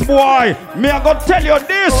the next boy. Me I gonna tell you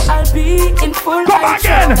this. I'll be in full. Come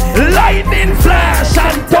again. Lightning flash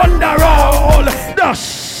and thunder roll.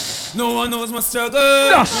 Dash. No one knows my struggle.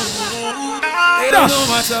 Dash. They don't know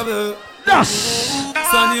my trouble. Dash.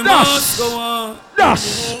 Son, you must go on.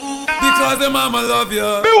 Dash. Because the mama love you.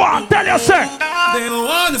 Me want tell you, sir. They don't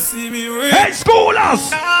want to see me rich. Hey,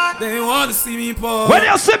 Schoolaz. They want to see me poor. When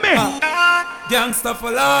you see me, gangsta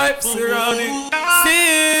for life, surrounding.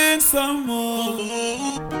 Sing some more.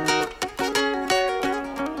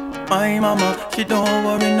 My mama, she don't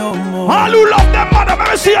worry no more. All who love them mother, let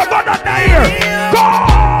me see you got that there. Come.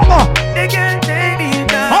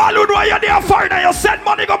 All who know you're there foreigner, you send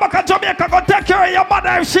money go back to Jamaica, go take care of your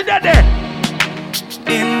mother if she dead there.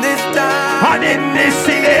 In this time and in this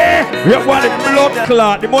city, we want the blood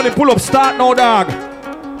clot. The money pull up start now, dog.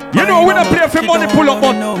 You know we don't play for money pull up,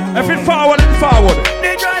 but if it forward, it forward.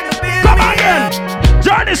 Come again.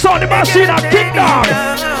 Journey on the machine and kick down.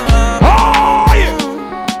 Oh, yeah.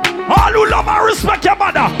 All who love and respect your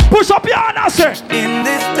mother, push up your hand and say, in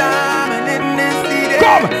this time and in this city.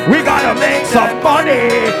 Come, we gotta make some money.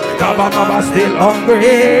 Come on, mama still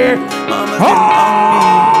hungry.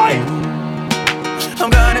 I'm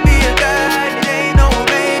gonna be a guy, it ain't no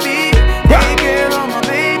baby. Take care of my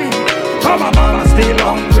baby. Come on, mama still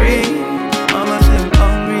hungry. Mama still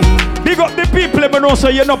hungry. Big up the people, but know so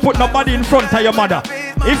you're not putting nobody in front of your mother.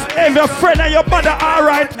 If every friend of your mother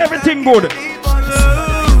alright, everything good.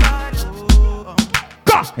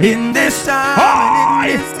 In this time,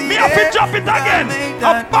 me have to drop it again.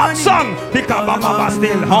 A bad song. Because my mama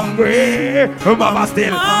still hungry. Mama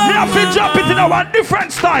still. Me have to drop it in a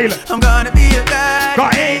different style. I'm gonna be a guy.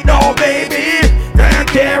 Cause ain't no baby. Take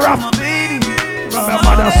care of my baby. My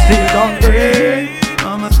mother still hungry.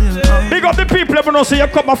 Big up the people who know so you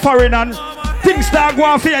come a foreign and things start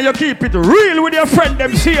going for you and you keep it real with your friend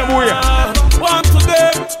them same way. Want to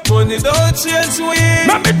them, money don't change way.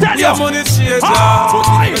 Let me tell you, money change.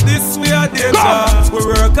 But this way a danger. We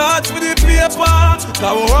work hard for the paper.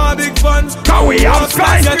 Cause we want big fun. Cause we have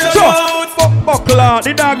sky. So, buckler,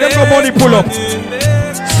 the dog them no money pull up.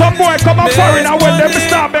 some boy come a foreign and when them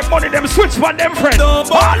start make money, them switch for them friend.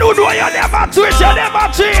 All who know you never switch, you never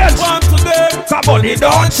change. Come money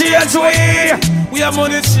don't change we have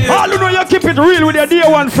money change. All who know you keep it real with your dear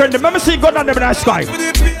one friend. Let me see God on them in the sky.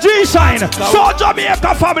 GShine, show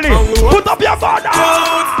Jamaica family. Put up your gun.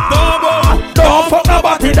 Don't fuck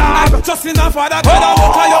nobody dog. Just enough for that God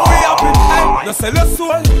walk on your way up in. You sell your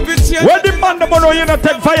soul. When the man them know you not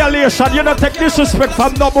take violation, you not take disrespect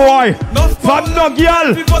from no boy, from no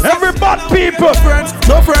girl, every bad people.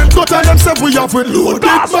 No friends, go tell them say we have with load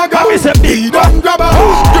big bagger. We say big dumb grabber.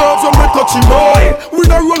 Girls when we touchy boy, we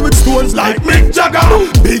don't roll with stones like Mick Jagger.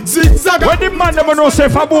 Big zigzagger. When the man them know say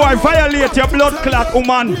if a boy violate your blood clot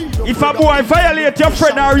woman, if a boy violate your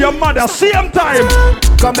friend or your mother, same time.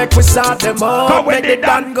 Come make we start them out. Come when they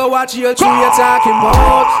done go watch your tree you talking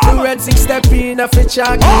about. The red six step in a fit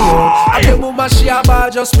chalky out. And the mama she a ball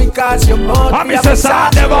just because you mouth. I say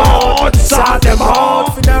start them out, start them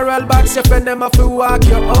out. Funeral box you friend them a fi walk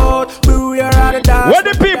you out. We are at the dance. When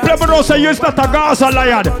the people ever know say you're not a Gaza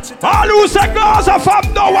lion, all who say Gaza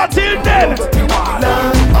from now until then.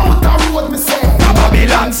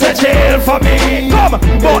 Babylon say jail for me. Come,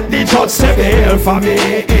 but the judge say bail for me.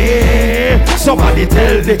 Somebody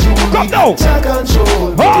tell the truth. Come now.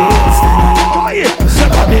 Oh, yeah. Say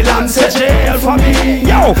Babylon say jail for me.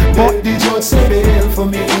 Yo, but the judge say bail for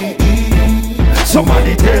me.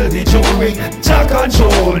 Somebody tell the jury, Jah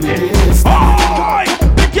control this. Oh,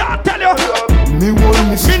 we can't tell you.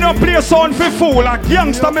 Me no play sound for fool, like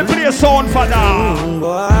youngster me play sound for now.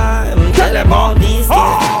 Tell them all these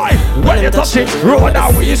things. When you touch it, road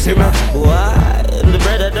that we see me. The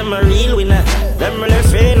brother them a real winner. Them really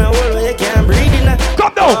friend a world where you can't breathe in.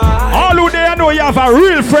 Come now, all who there know you have a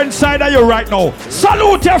real friend side of you right now.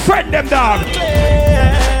 Salute your friend them dog.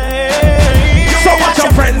 So what's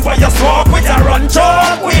your friends when you smoke with your run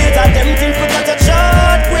talk with? Them things we got a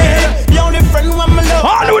shot with. The only friend when me love.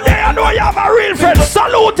 All who there know you have a real friend.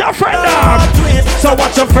 Salute your friend dog. So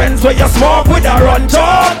what's your friends when you smoke with your run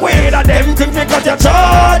talk with? And them things we got your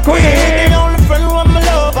chat with. The only friend when me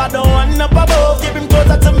love. I don't want up above. Keep him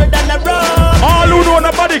closer to me than the road. All who know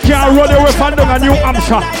nobody can run away from down a New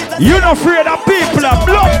Hampshire. You're not afraid of people of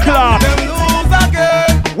blood clot.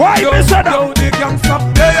 Why you say that?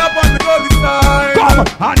 Come,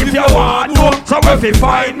 and if you want to, so if you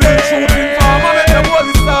find me,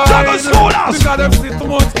 Juggle Schoolaz.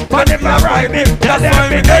 But if you ride me, tell them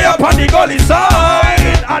me day up on the gully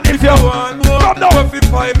side. And if you want to, come down.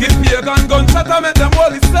 Give me a gunshot and make them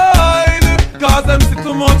all inside. Cause them see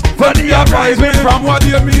too much. For the uprising from what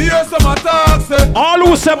you me hear some attacks. All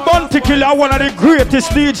who say Bounty Killer one of the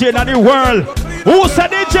greatest DJ in the world. Who said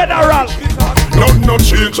the general? No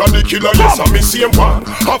change on the killer, yes, I'm the same one.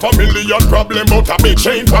 Have a million problem, but I'm a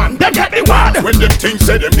chain one. They get me one. When them things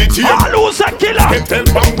say them the team. All who say killer. Get them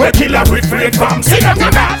bang, we killer with great bombs. See them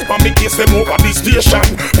that. For me kiss them over the station.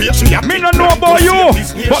 Me no know about you,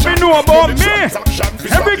 but me know about me.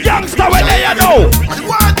 Every gangster when they know.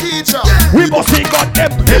 We must see got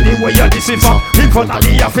them anyway you deceiver. In front of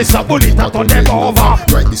the officer, bullet out on them over.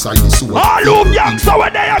 Right beside the sewer. All who gangster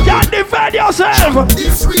when they can't defend yourself.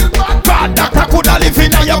 It's real bad. God, that I coulda live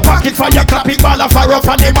in your pocket for your copy ball of a rough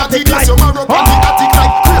and them attic like.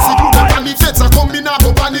 Crazy good and panic feds are coming up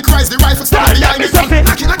and panic cries. The rifle stand behind me. Knock it.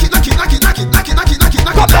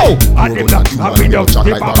 Come now. And them that have been out,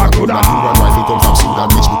 the baba coulda. Rifle come from Sudan,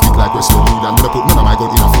 makes me kick like Western Sudan. Never put none of my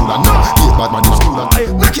gun in a fool and now hate bad man in school and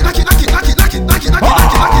knock it.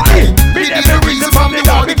 Me never reason from the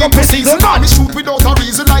war, me come to season man. Me shoot without a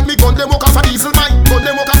reason like me gun them walk off a diesel. My gun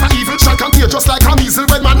them walk off a evil shot can tear just like a measle.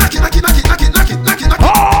 When man knock it.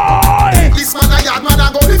 This man a yard man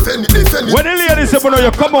a go defend it. When the ladies say,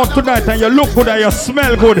 you come out tonight and you look good and you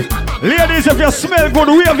smell good. Ladies, if you smell good,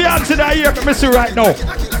 wave your hands in the air, let me see right now.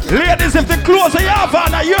 Ladies, if the clothes you have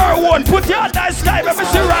on are your own, put your hand in the sky, let me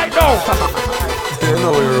see right now. You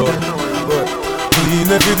know we're wrong. Clean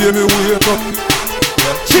every day me wake up.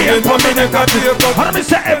 Change for me neck and take up. And me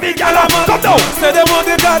say every girl a man come down. Say them want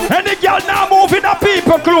the God. Any girl now moving the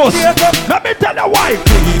people close. Let me tell you why.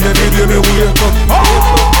 Clean every day me wake up.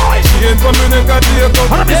 Change for me neck and take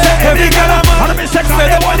up. And me say every girl a man. And me say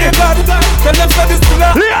them want the God. Tell them say this to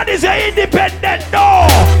them. Ladies are independent, no.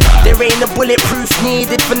 There ain't a bulletproof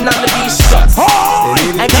needed for none of these shots.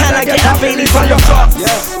 And can I get a Bailey from your truck?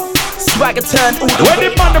 Swagger turn all the way. When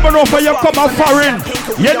the man never know for you come out foreign,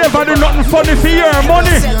 you never do nothing funny for your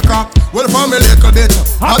money. Well, for me little bit,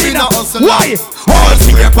 I've been a hustler. Why?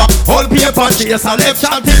 All paper, chase a left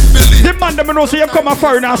shot in Billy. The man never know so you come out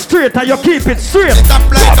foreign and straight and you keep it straight. It's a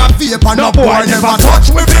like a vapor, and no boy never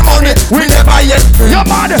touch with the money. We never yet friend. Yeah,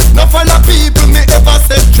 man. No follow people me ever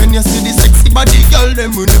said. When you see the sexy body girl,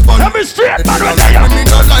 them we never. Let me straight, man. Me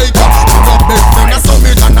no like it. No best friend, a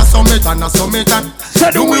summit and a summit and a summit and.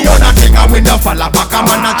 Do we wanna thing and we no follow back? I'm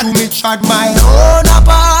gonna do me chart my own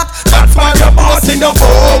apart. That's why you're boss in the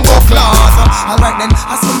bombo class. Alright then,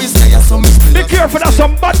 I saw me stay, I saw me stay. Be careful, there's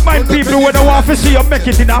some bad mind people when they want to see you make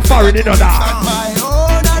it in a foreign, you know that.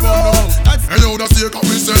 And you don't see what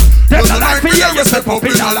we said. Them not like for you step up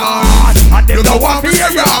in a land. And them don't want for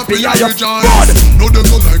you happy and you good. No, them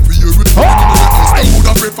don't like for you with I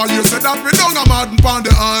would have prefer you said that we don't have mad upon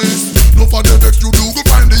the eyes. No for the vex you do, go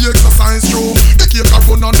find the exercise show. The cake I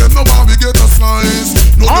run on them, no one we get a slice.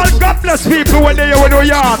 All God bless people when they when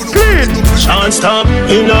we yard clean. Chance time,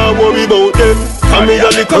 you know worry about them. And me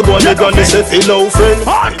a little boy, they gonna say fellow friend.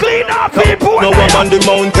 All clean up people. No one on the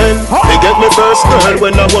mountain. They get me first girl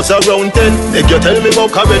when I was around 10. They you tell me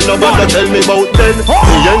about Karen, nobody tell me about then.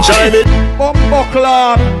 They enjoy me. Bumbo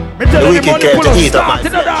club. Me tell you the money full of start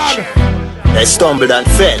in the dog. They stumbled and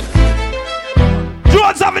fell.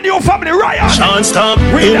 Jones Avenue family riot. Chance time,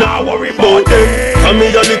 we not worry about them. And me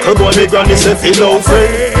a little boy, me granny say fellow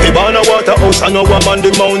friend. They born a water house and now I'm on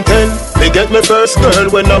the mountain. They get me first girl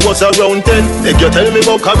when I was around 10. They you tell me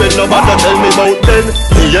about Karen, nobody tell me about then.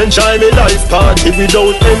 They enjoy me life party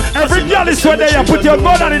without them. Every girl is when they put your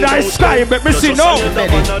gun in the sky, make me see no.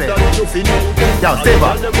 Yo, stay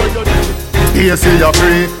back. Here see you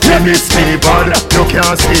free, you miss me bad, you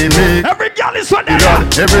can't see me. Every girl is what they are.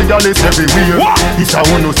 Every girl is everywhere. What? It's a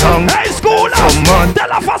one song. Hey, Schoolaz. Some man.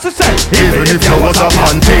 Tell us what to say. Even if you was a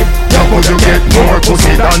panty, you could get more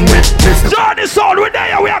pussy than me. Johnny soul, we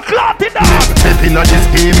there, we are clotting down. Stepping at this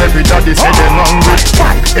game, every daddy say them hungry.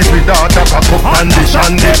 Every daughter pack up and the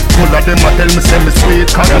shandy. Full of them a tell me say me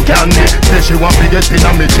sweet cotton candy. Say she want to get in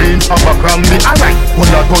on me jeans, have a crammy. Alright, full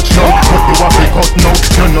of touch now, but you want to cut now.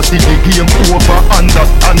 You know see the game over,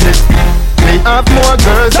 understand it. Me have more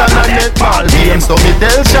girls than a netball game. So me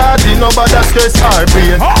tell Shadi nobody stress her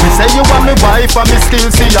brain. Me say you want me wife and me still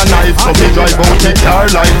see a knife. So me drive out the car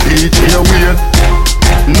like DJ Wayne.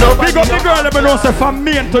 No big up the girl let me know say from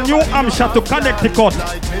Maine to New Hampshire to Connecticut.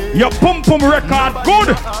 Your pum pum record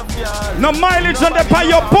good. No mileage on the pay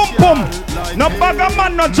your pum pum. No bag of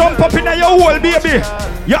man no jump up in your hole baby.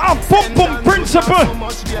 You have pum pum principle.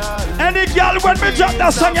 Any girl when me drop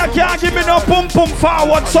that song you can't give me no pum pum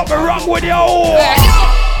forward. Something wrong with you.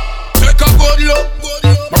 Take a good look.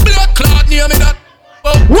 My blood clot near me that.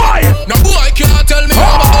 Why? No boy can't tell me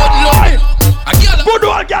how my good look. Good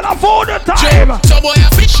old girl afford the time. So boy a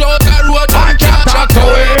fish out the road and can't track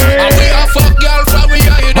away. And we a fuck girl from we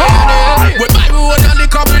are in there. We buy one and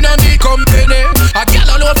lick up in a me company. A girl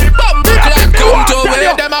alone fi bump the clock come to way.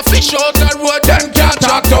 Them a fish out the road and can't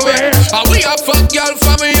track away. And we a fuck girl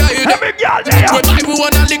from we are in there. We buy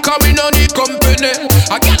one and lick up in a me company.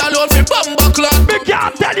 A girl alone fi bump the clock. Me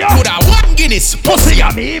can't tell you. Coulda one Guinness pussy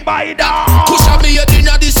a me by down. Push a me head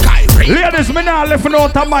inna the sky. Ladies, me now left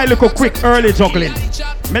out a mile little quick early juggling.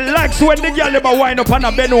 Me likes when the girl never wind up and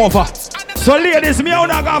a bend over. So ladies, me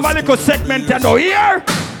wanna have a little segment you know here.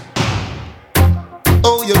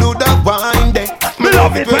 Oh, you do that wine there. Me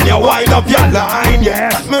love it when you wind up your line,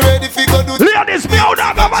 yes. Me ready fi go do. Ladies, me wanna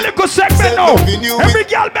have a little segment now. Every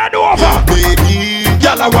girl bend over. Baby,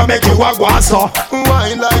 girl I wanna make you a guanso.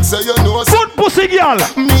 Wine like say you know. Good pussy girl.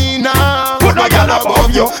 Me now. Put no girl above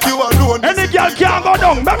you. You alone. Any girl can't go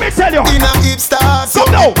down. Let me tell you. In a hip stars. Come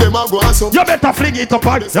now. Them a guanso. You better fling it up.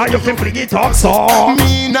 Now you can fling it up so.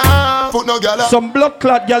 Me now. Put no girl. Some blood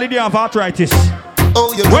clot girl they have arthritis.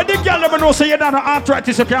 Oh, you when the girl never know say you don't have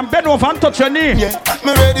arthritis, you can bend over and touch your knee. Yeah,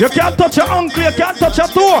 you can't touch your ankle, you can't touch your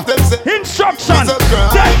toe. Instruction.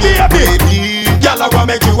 Tell baby. Girl, I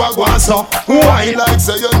wanna make you a guanso. Why like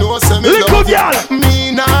say you know say me little girl.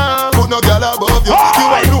 Me now. Put no girl above you. You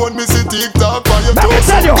alone me see TikTok on your toes.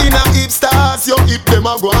 In a hip stars, you hip them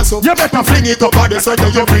a guanso. You better fling it up and so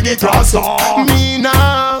you bring it also. Me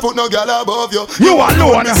now. Put no girl above you. You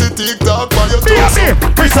alone me see TikTok on your toes.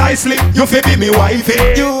 Precisely. You fi be me wife.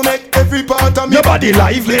 You make every part of me your body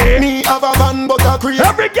lively. Me have a van but a create.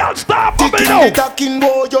 Every girl stop for me now. Talking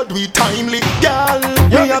boy you do it timely. Girl,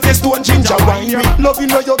 me have a stone ginger wine me.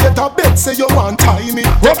 Loving when you get a bed say you want tie me.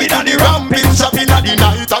 Rubbing on the ramping, shopping at the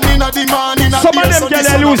night and in the morning. Some of them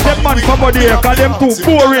girls lose them man for body cause them too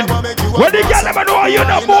boring. When the girl never know you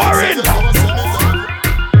not boring.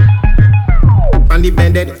 And the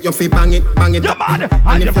bended, you feel bang it yeah, man.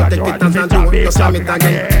 And if you take it as a joke, you slam it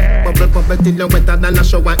again. Bubble, bubble till you wetter than a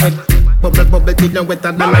shower head. Bubble, bubble till you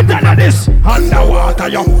wetter than a river bed. Underwater,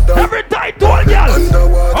 yo. Every tight tall girl.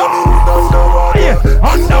 Oh, yeah.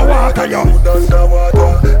 Underwater, yo.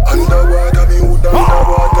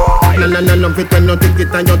 and I love it when you take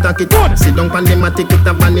it and you take it. Sit down on the mat, take it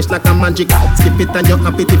and vanish like a magic. Skip it and you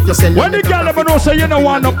happy if you sell it. When the girl ever know say you don't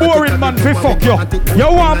want no boring man fi fuck you. You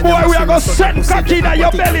want boy we are gonna send cocky in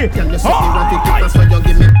your belly.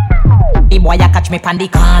 The boy a catch me pan the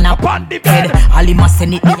corner, pan the bed. All he must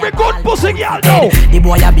send it me. Every good pussy girl know. The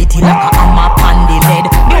boy a beat it like a hammer pan the lead.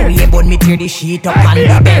 Mary bun me tear the sheet up on the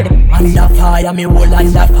bed. Under fire, me hold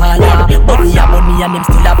under fire. But me a bun me and him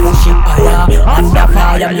still a push it higher. Under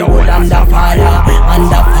fire, me hold under fire.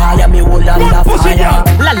 Under fire, me hold under fire.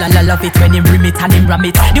 La la la love it when him bring it and him ram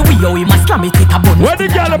it. The way how he must slam it, it a bun. When the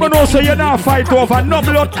girl ever know say you not fight over no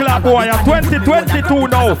blood clot boy. 2022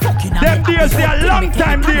 now. Them days they are long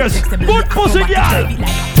time days. Good pussy girl.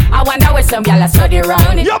 I wonder where some gyal a study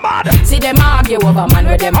round it. You mad? See them argue over man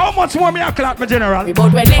with them. How much more me a clock, my general?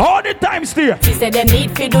 About when they all the time still. She said they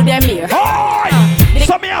need to do them here.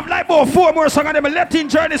 So me have like about 4 more songs of them let in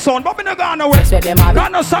journey sound, but me no gonna nowhere.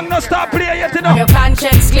 Got no song no start play yet, you know. Your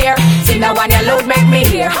conscience clear. See now when your load make me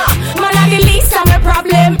hear. Man I the least of my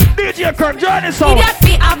problem. DJ Kirk journey sound.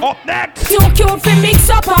 Up next. Too cute for mix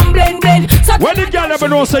up and blend. So when the girl ever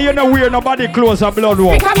know say you no wear nobody clothes and blood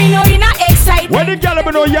walk. Because me know you not excited. When the girl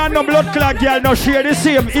ever know you no blood clot girl no share the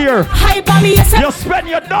same ear. Hype on me yourself. You spend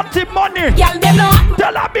your dirty money. Girl them no.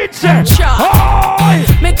 Tell a bitch say.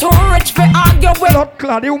 Me too rich for argue with. Blood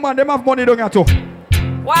clot, the woman them have money don't have to.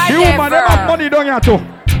 Why the woman them have money don't have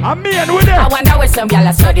to. I'm mean with them. I wonder where some gyal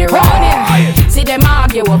a study round here. See them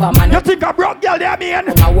argue over man. You think a broke girl they mean?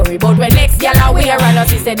 I worry about when next gyal a wear and us.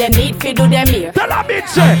 He said they need to do them here. Tell a bitch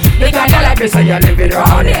say. Because gyal like me say you live it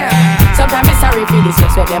round here. Sometimes me sorry for this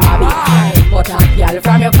sex with them a be. But a gyal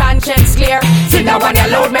from your conscience clear. See now when your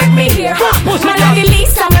load make me hear. Man I the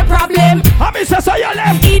least of my problem. I me say so you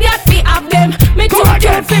left. Idiot fi have them. Me too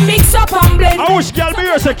cute fi mix up and blend. I wish girl me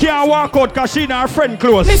here say can't walk out cause she and her friend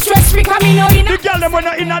close. Me stress free cause me know you know. The girl them when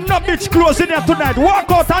in a no bitch close in here tonight. Walk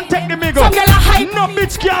out and take the migo. Some girl a hype. No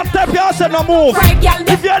bitch can't step here say no move. Right girl.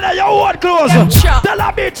 If you're there you hold close. Tell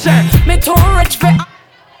a bitch say. Me too rich for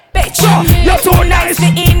bitch. You're too nice.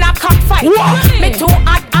 Me in a cockfight. Me too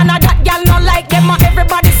hot and a that girl not like them.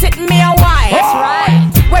 Everybody sit me a while. That's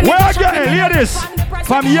right. Where girl, hear this.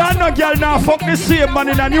 From here no girl now fuck the same man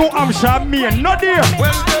in a New Hampshire me not there.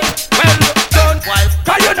 Well, don't wife.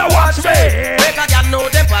 Cause you know watch me. Make a girl know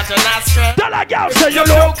them pattern and strength. Tell a girl say you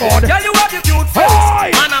look good. Girl you have the cute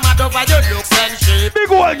face. Man I'm mad over your looks and shape.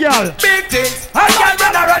 Big old girl. Big things. A girl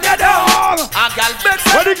better run you down. A girl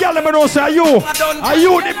better. When the girl them know say are you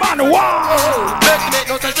the man? Wow. Make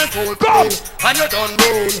no such a fool. Come. And you done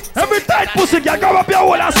roll. Every tight pussy girl go up your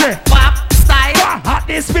hole and say pop style. Hot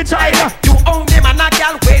this bitch I you own me man a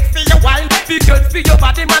girl wait for your while. Be good for your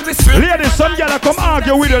body man we straight. Ladies some girl come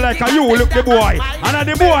argue with you like a you look the boy. And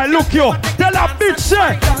the boy look you. Tell a bitch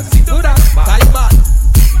say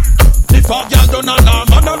if a girl don't know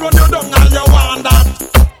man a run you down and you want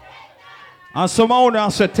that. And some owner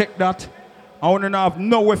say take that. I wanna have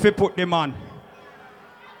nowhere to put the man.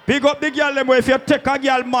 Big up the girl them way if you take a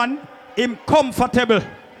girl man, him comfortable.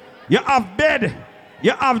 You have bed,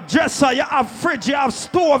 you have dresser, you have fridge, you have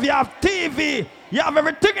stove, you have TV, you have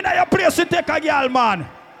everything in your place to take a girl man.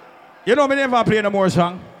 You know me never play no more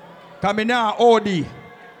song. Cause me now OD.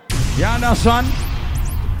 You understand?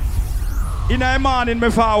 In the morning me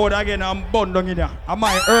forward again, I'm bun down in there. I'm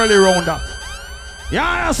my early round that. You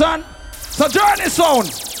understand? So journey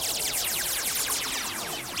sound.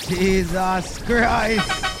 Jesus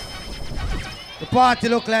Christ. The party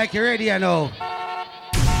look like you're ready, you know.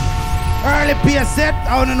 Early PS set,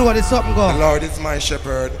 I wanna know there's something going. The Lord is my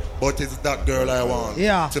shepherd, but it's that girl I want.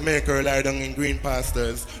 Yeah. To make her lie down in green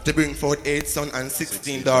pastures, to bring forth 8 sons and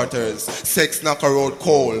 16 daughters. Sex knock her out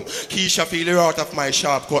cold. Keisha feel the wrath of my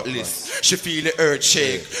sharp cutlass. She feel the earth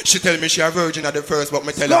shake. She tell me she a virgin at the first, but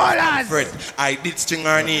me tell her Fred, I did string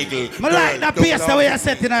her an eagle. I like that PS the way you're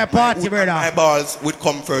setting our party, brother. My balls with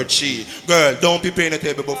comfort she. Girl, don't be playing the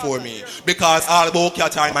table before me. Because all about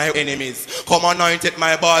cat are my enemies. Come anointed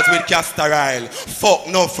my balls with castor oil. Fuck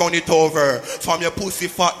no front it over. From your pussy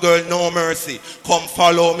fat girl, no mercy. Come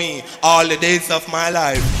follow me all the days of my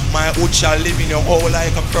life. My hood shall live in your hole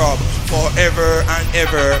like a crab. Forever and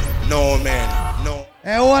ever. No man. No.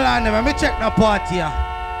 Hey, hold on, let me check the party here.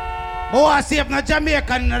 I want to see if no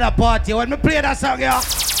Jamaican in the party. When me play that song here,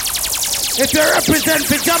 if you represent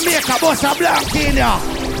for Jamaica, boss a blank in here.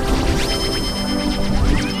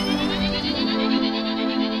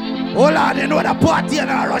 Hold on, you know the party and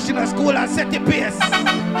I rush in the school and set the pace.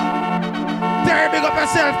 Terry, big up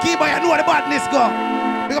yourself, keep on, you know the badness go.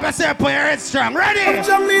 Look up yourself, put your head strong. Ready?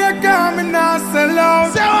 Jamaica, me nah sell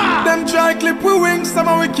out. Say what? Them try clip we wings,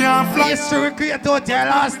 somehow we can't fly. Yes, sir, we create out here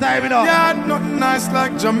last time, you know. Yeah, nothing nice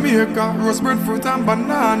like Jamaica. Roast breadfruit and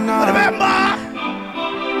banana. Remember?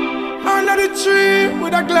 Under the tree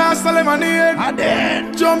with a glass of lemonade. And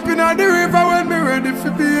then jumping on the river when me ready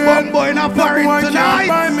for be one boy in a foreign tonight. Can't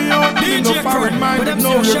buy me out. DJ no foreign minded.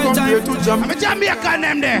 No, you compare to Jamaica. I'm a Jamaican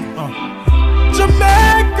them there.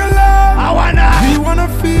 Jamaica love. I wanna. We wanna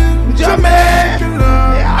feel Jamaica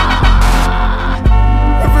love. Yeah.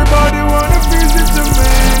 Everybody wanna visit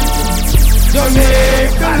Jamaica.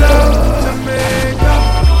 Jamaica love. Jamaica.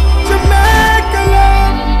 Jamaica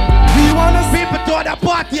love. We wanna people to the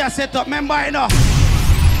party I set up. Remember, you know.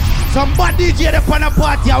 Somebody DJ up on the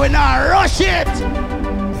party. We not rush it.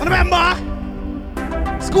 Remember?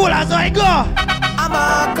 Schoolaz, how we go?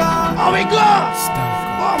 How we go?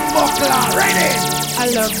 Buckler, ready? I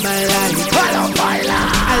love my life. I love my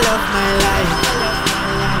life. I love my life.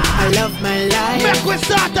 I love my life. Make we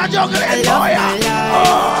start a juggling. I love my life.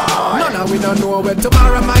 Oh. No, no, we don't know where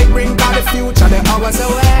tomorrow might bring. Cause the future, the hours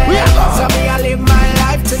away. So me, I live my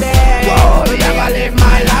life today. Whoa, me, I live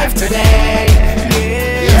my life today.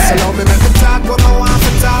 Yeah. So now me make me talk what I want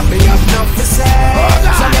to talk. Me have enough to say.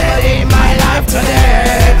 So me, I live my life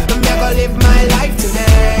today. Me, I live my life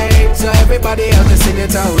today. So everybody else to sing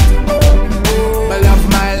it out. I love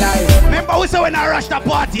my life. Remember we say when I rush the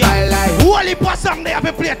party. My life. Holy song they have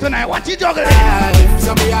to play tonight. What you juggling?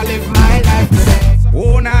 So me I live my life today.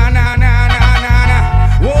 Oh na na na na na na.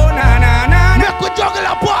 Oh na na na. Make we juggle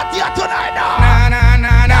a party tonight. Na na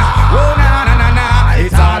na na. Oh na na na na.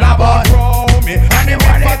 It's all about me and the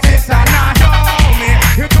emphasis and not show me.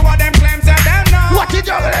 You two of them claims that them know. What you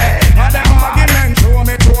juggling? And them argument show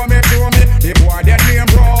me. The boy that name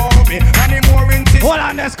brought me and the more insist. Hold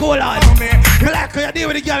on, the Schoolaz. Me like how you deal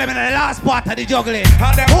with the girl in the last part of the juggling.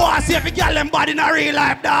 Oh, I see if the girl them body in a real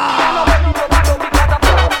life, dog.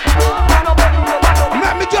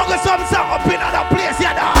 Let me juggle some song up in another place,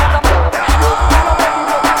 yeah, dog.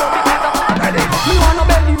 Me wanna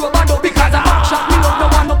bend you over though because I'm backshot. Me love no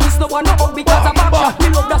one, no kiss no one, no hug because I'm backshot. Me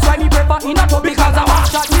love that's why me prefer in a tub because I'm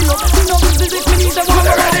backshot. Me love, me no business, me need the one.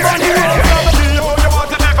 Ready.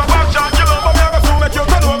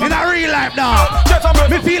 In a real life, dog.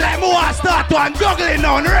 Me feel like more start to and juggling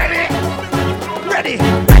now. Ready.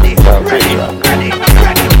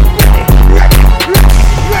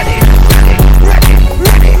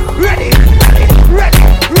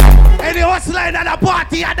 Any hustler in the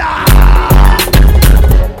party, dog.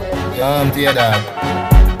 Dear dog.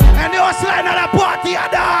 Any hustler in the party,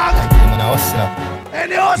 dog. I'm a hustler.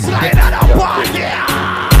 Any hustler in the party.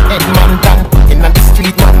 Head man down in the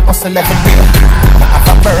street, man hustle every day. I have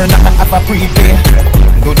a burn, I have a prepay.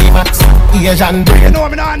 Do the max, Asian brain. You know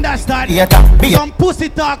me not understand. Some pussy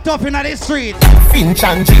talk tough in the street. Finch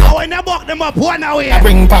and G. I when they buck them up one away. I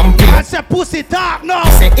bring pamphlet. I say pussy talk no.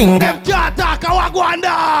 Say England. Them can't talk, I walk one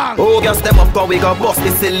down. Oh, girl step up, cause we got bust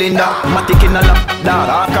the cylinder. Matic in a lap, dog,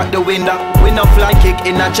 I cut the window. We no fly kick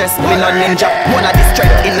in a chest, we no ninja. One of the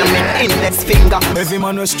straight in the mid index finger. Every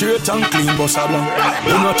man was straight and clean, boss a blanc.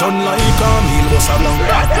 You not turn like a meal, boss a blanc.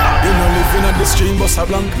 You no living at the stream, boss a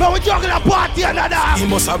blanc. But we juggle a party another.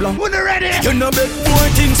 Boss a blanc. When you ready? You no beg boy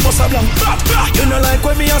things, boss a blanc. You no like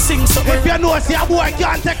when me a sing something. If you know see a boy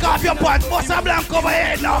can't take off your pants, boss a blanc over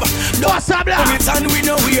here now. Boss a blanc. Come it and we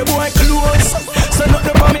know we a boy close. So not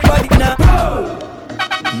the bomb me body now.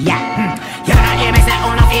 Yeah. You don't hear me say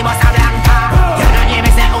oh no fi boss a blanc. You don't hear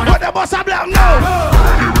me say oh no. What the boss a blanc now?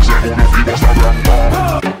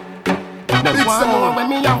 Big son when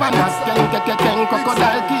me have a nas, ken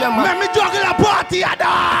crocodile came. Let me juggle a party, ada.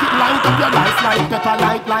 Light up your life like pepper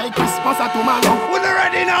light like Christmas or tomorrow. When you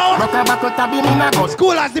ready now?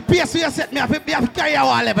 Schoolaz the pace you set me up, me have to carry a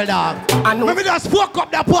wall level, dog. Let me just fuck up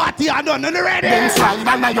the party and done. You ready? Them slide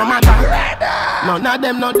under your mother. None of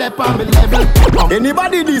them not there on me level.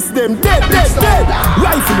 Anybody this them dead.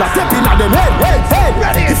 Rifle a stepping at them head.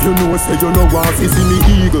 Ready? If you know say you know want to see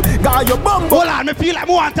me eagle, got your bum. Hold on, me feel like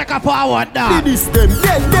me want to take a forward, dog. This them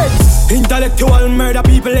dead. Intellectual murder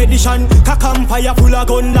people edition. Cock and fire full of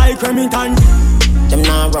gun like Remington. Them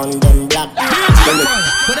now run them black.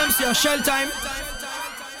 But them see a shell time.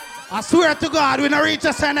 I swear to God, we not reach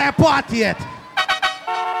a Sunday party yet.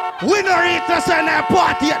 We not reach a Sunday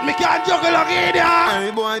party yet. Me can't juggle again, yeah.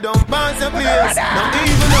 Hey boy, don't pass your place. Don't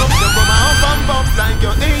even up. You come out and bump like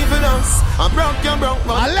you're even us. I broke.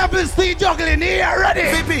 I level still juggling here, ready?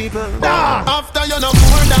 People. Nah. After you no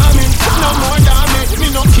more than me. No more than me. Me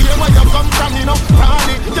no care where you come from. Me no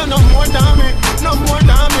party. You no more than me. No more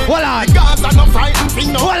than me. Hold on. Because I no frightened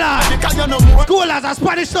thing. No. Hold on. Because you no more. Schoolaz a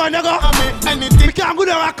Spanish son, you go. We can't go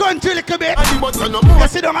down a country little bit. You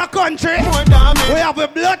see down a country. We have a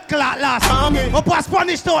blood clot last. Up a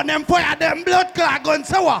Spanish town, them fire them blood clot guns,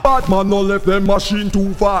 so what? Batman no left them machine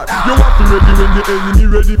too far. You have to ready when the enemy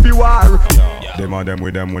ready for war. Them and them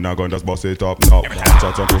with them when I gun just bust it up now.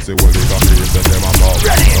 Chat and pussy will leave a place that them about.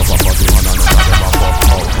 No for party man and none of them a fuck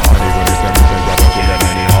out. And even if them think that I kill them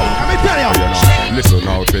anyhow. Let me tell you. Listen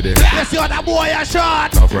out for this. Yes, you're the boy a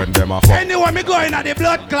shot. No friend them a fuck. Anyway me going at the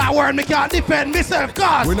blood clot world, me can't defend myself,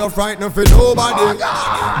 cause we not frightened for nobody,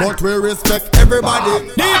 but we respect everybody.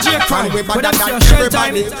 DJ Crime, we better than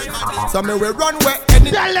everybody. So me we run where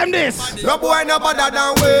any. Tell them this. No boy no better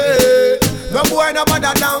than we. No boy no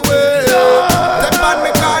better than we. Step on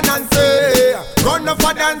me can and say, run up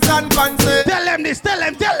for dance and fancy. Tell them this, tell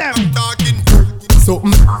them.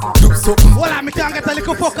 Something, do something. Well, me can't get a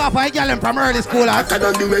little fuck off. I get them from early school. I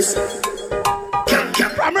cannot do this.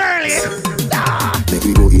 From early. Make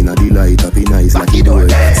we go in a delight, happy nice like it door.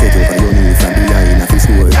 Set over your knees and the line of the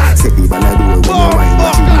store. Set the ball door when you wine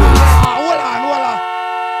what you do. Hold on.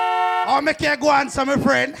 I'll make you go on some my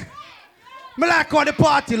friend. Me like how the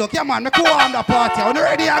party look, yeah man, me go on the party. Are you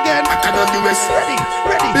ready again? I cannot do this.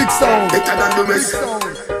 Ready. Big sound. I cannot do this.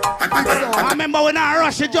 I remember when I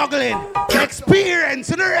rush the juggling. Experience,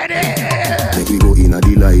 you ready? Make we go in a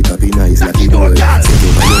delight, happy nice like it door. Set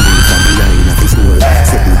over your knees and the line of the store.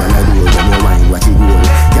 Set the ball door when you wine what you do.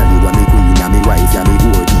 Girl, you are me queen, and me wife, and me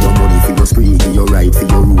whore. Give your money for your spree, give your right for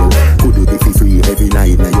your rule. Could do it for free every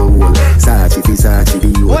night now your whole. Sachi for Sachi be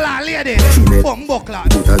you. Hold on, lady. Bumbuckler.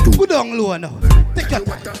 Go down low now. Take your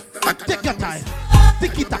time.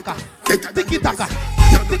 Tiki-taka.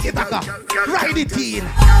 Ride it in.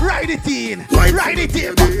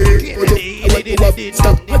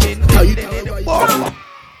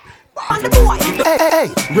 Hey,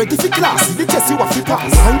 ready for class. The test you have to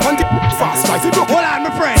pass. I'm on the fast. Drive it up. Hold on, my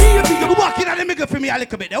friend. You walking at the middle for me a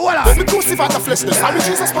little bit. Hold on. Let me crucify the fleshness. I will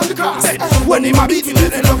Jesus on the cross. When him a beat it,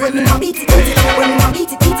 when him a beat it,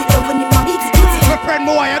 my friend,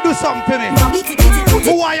 why you do something for me?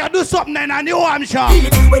 Why you do something then and you I'm sure.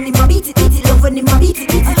 When him a beat it, love when him a beat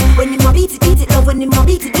it, when him a beat it, love when him a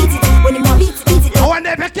beat it, when him a beat it. I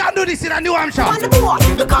wonder if you can do this in a New Hampshire.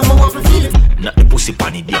 Look how I want to feel it. Not the pussy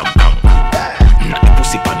panny damn gang. Not the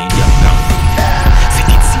pussy panny damn gang. Sit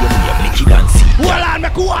it, see me, make it dance. Well, I'll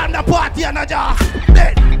make you on the party and a jar.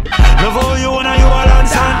 Love how you wanna you all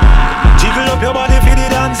dance. Jiggle up your body for the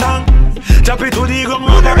dance song. Chop it to the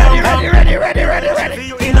ground,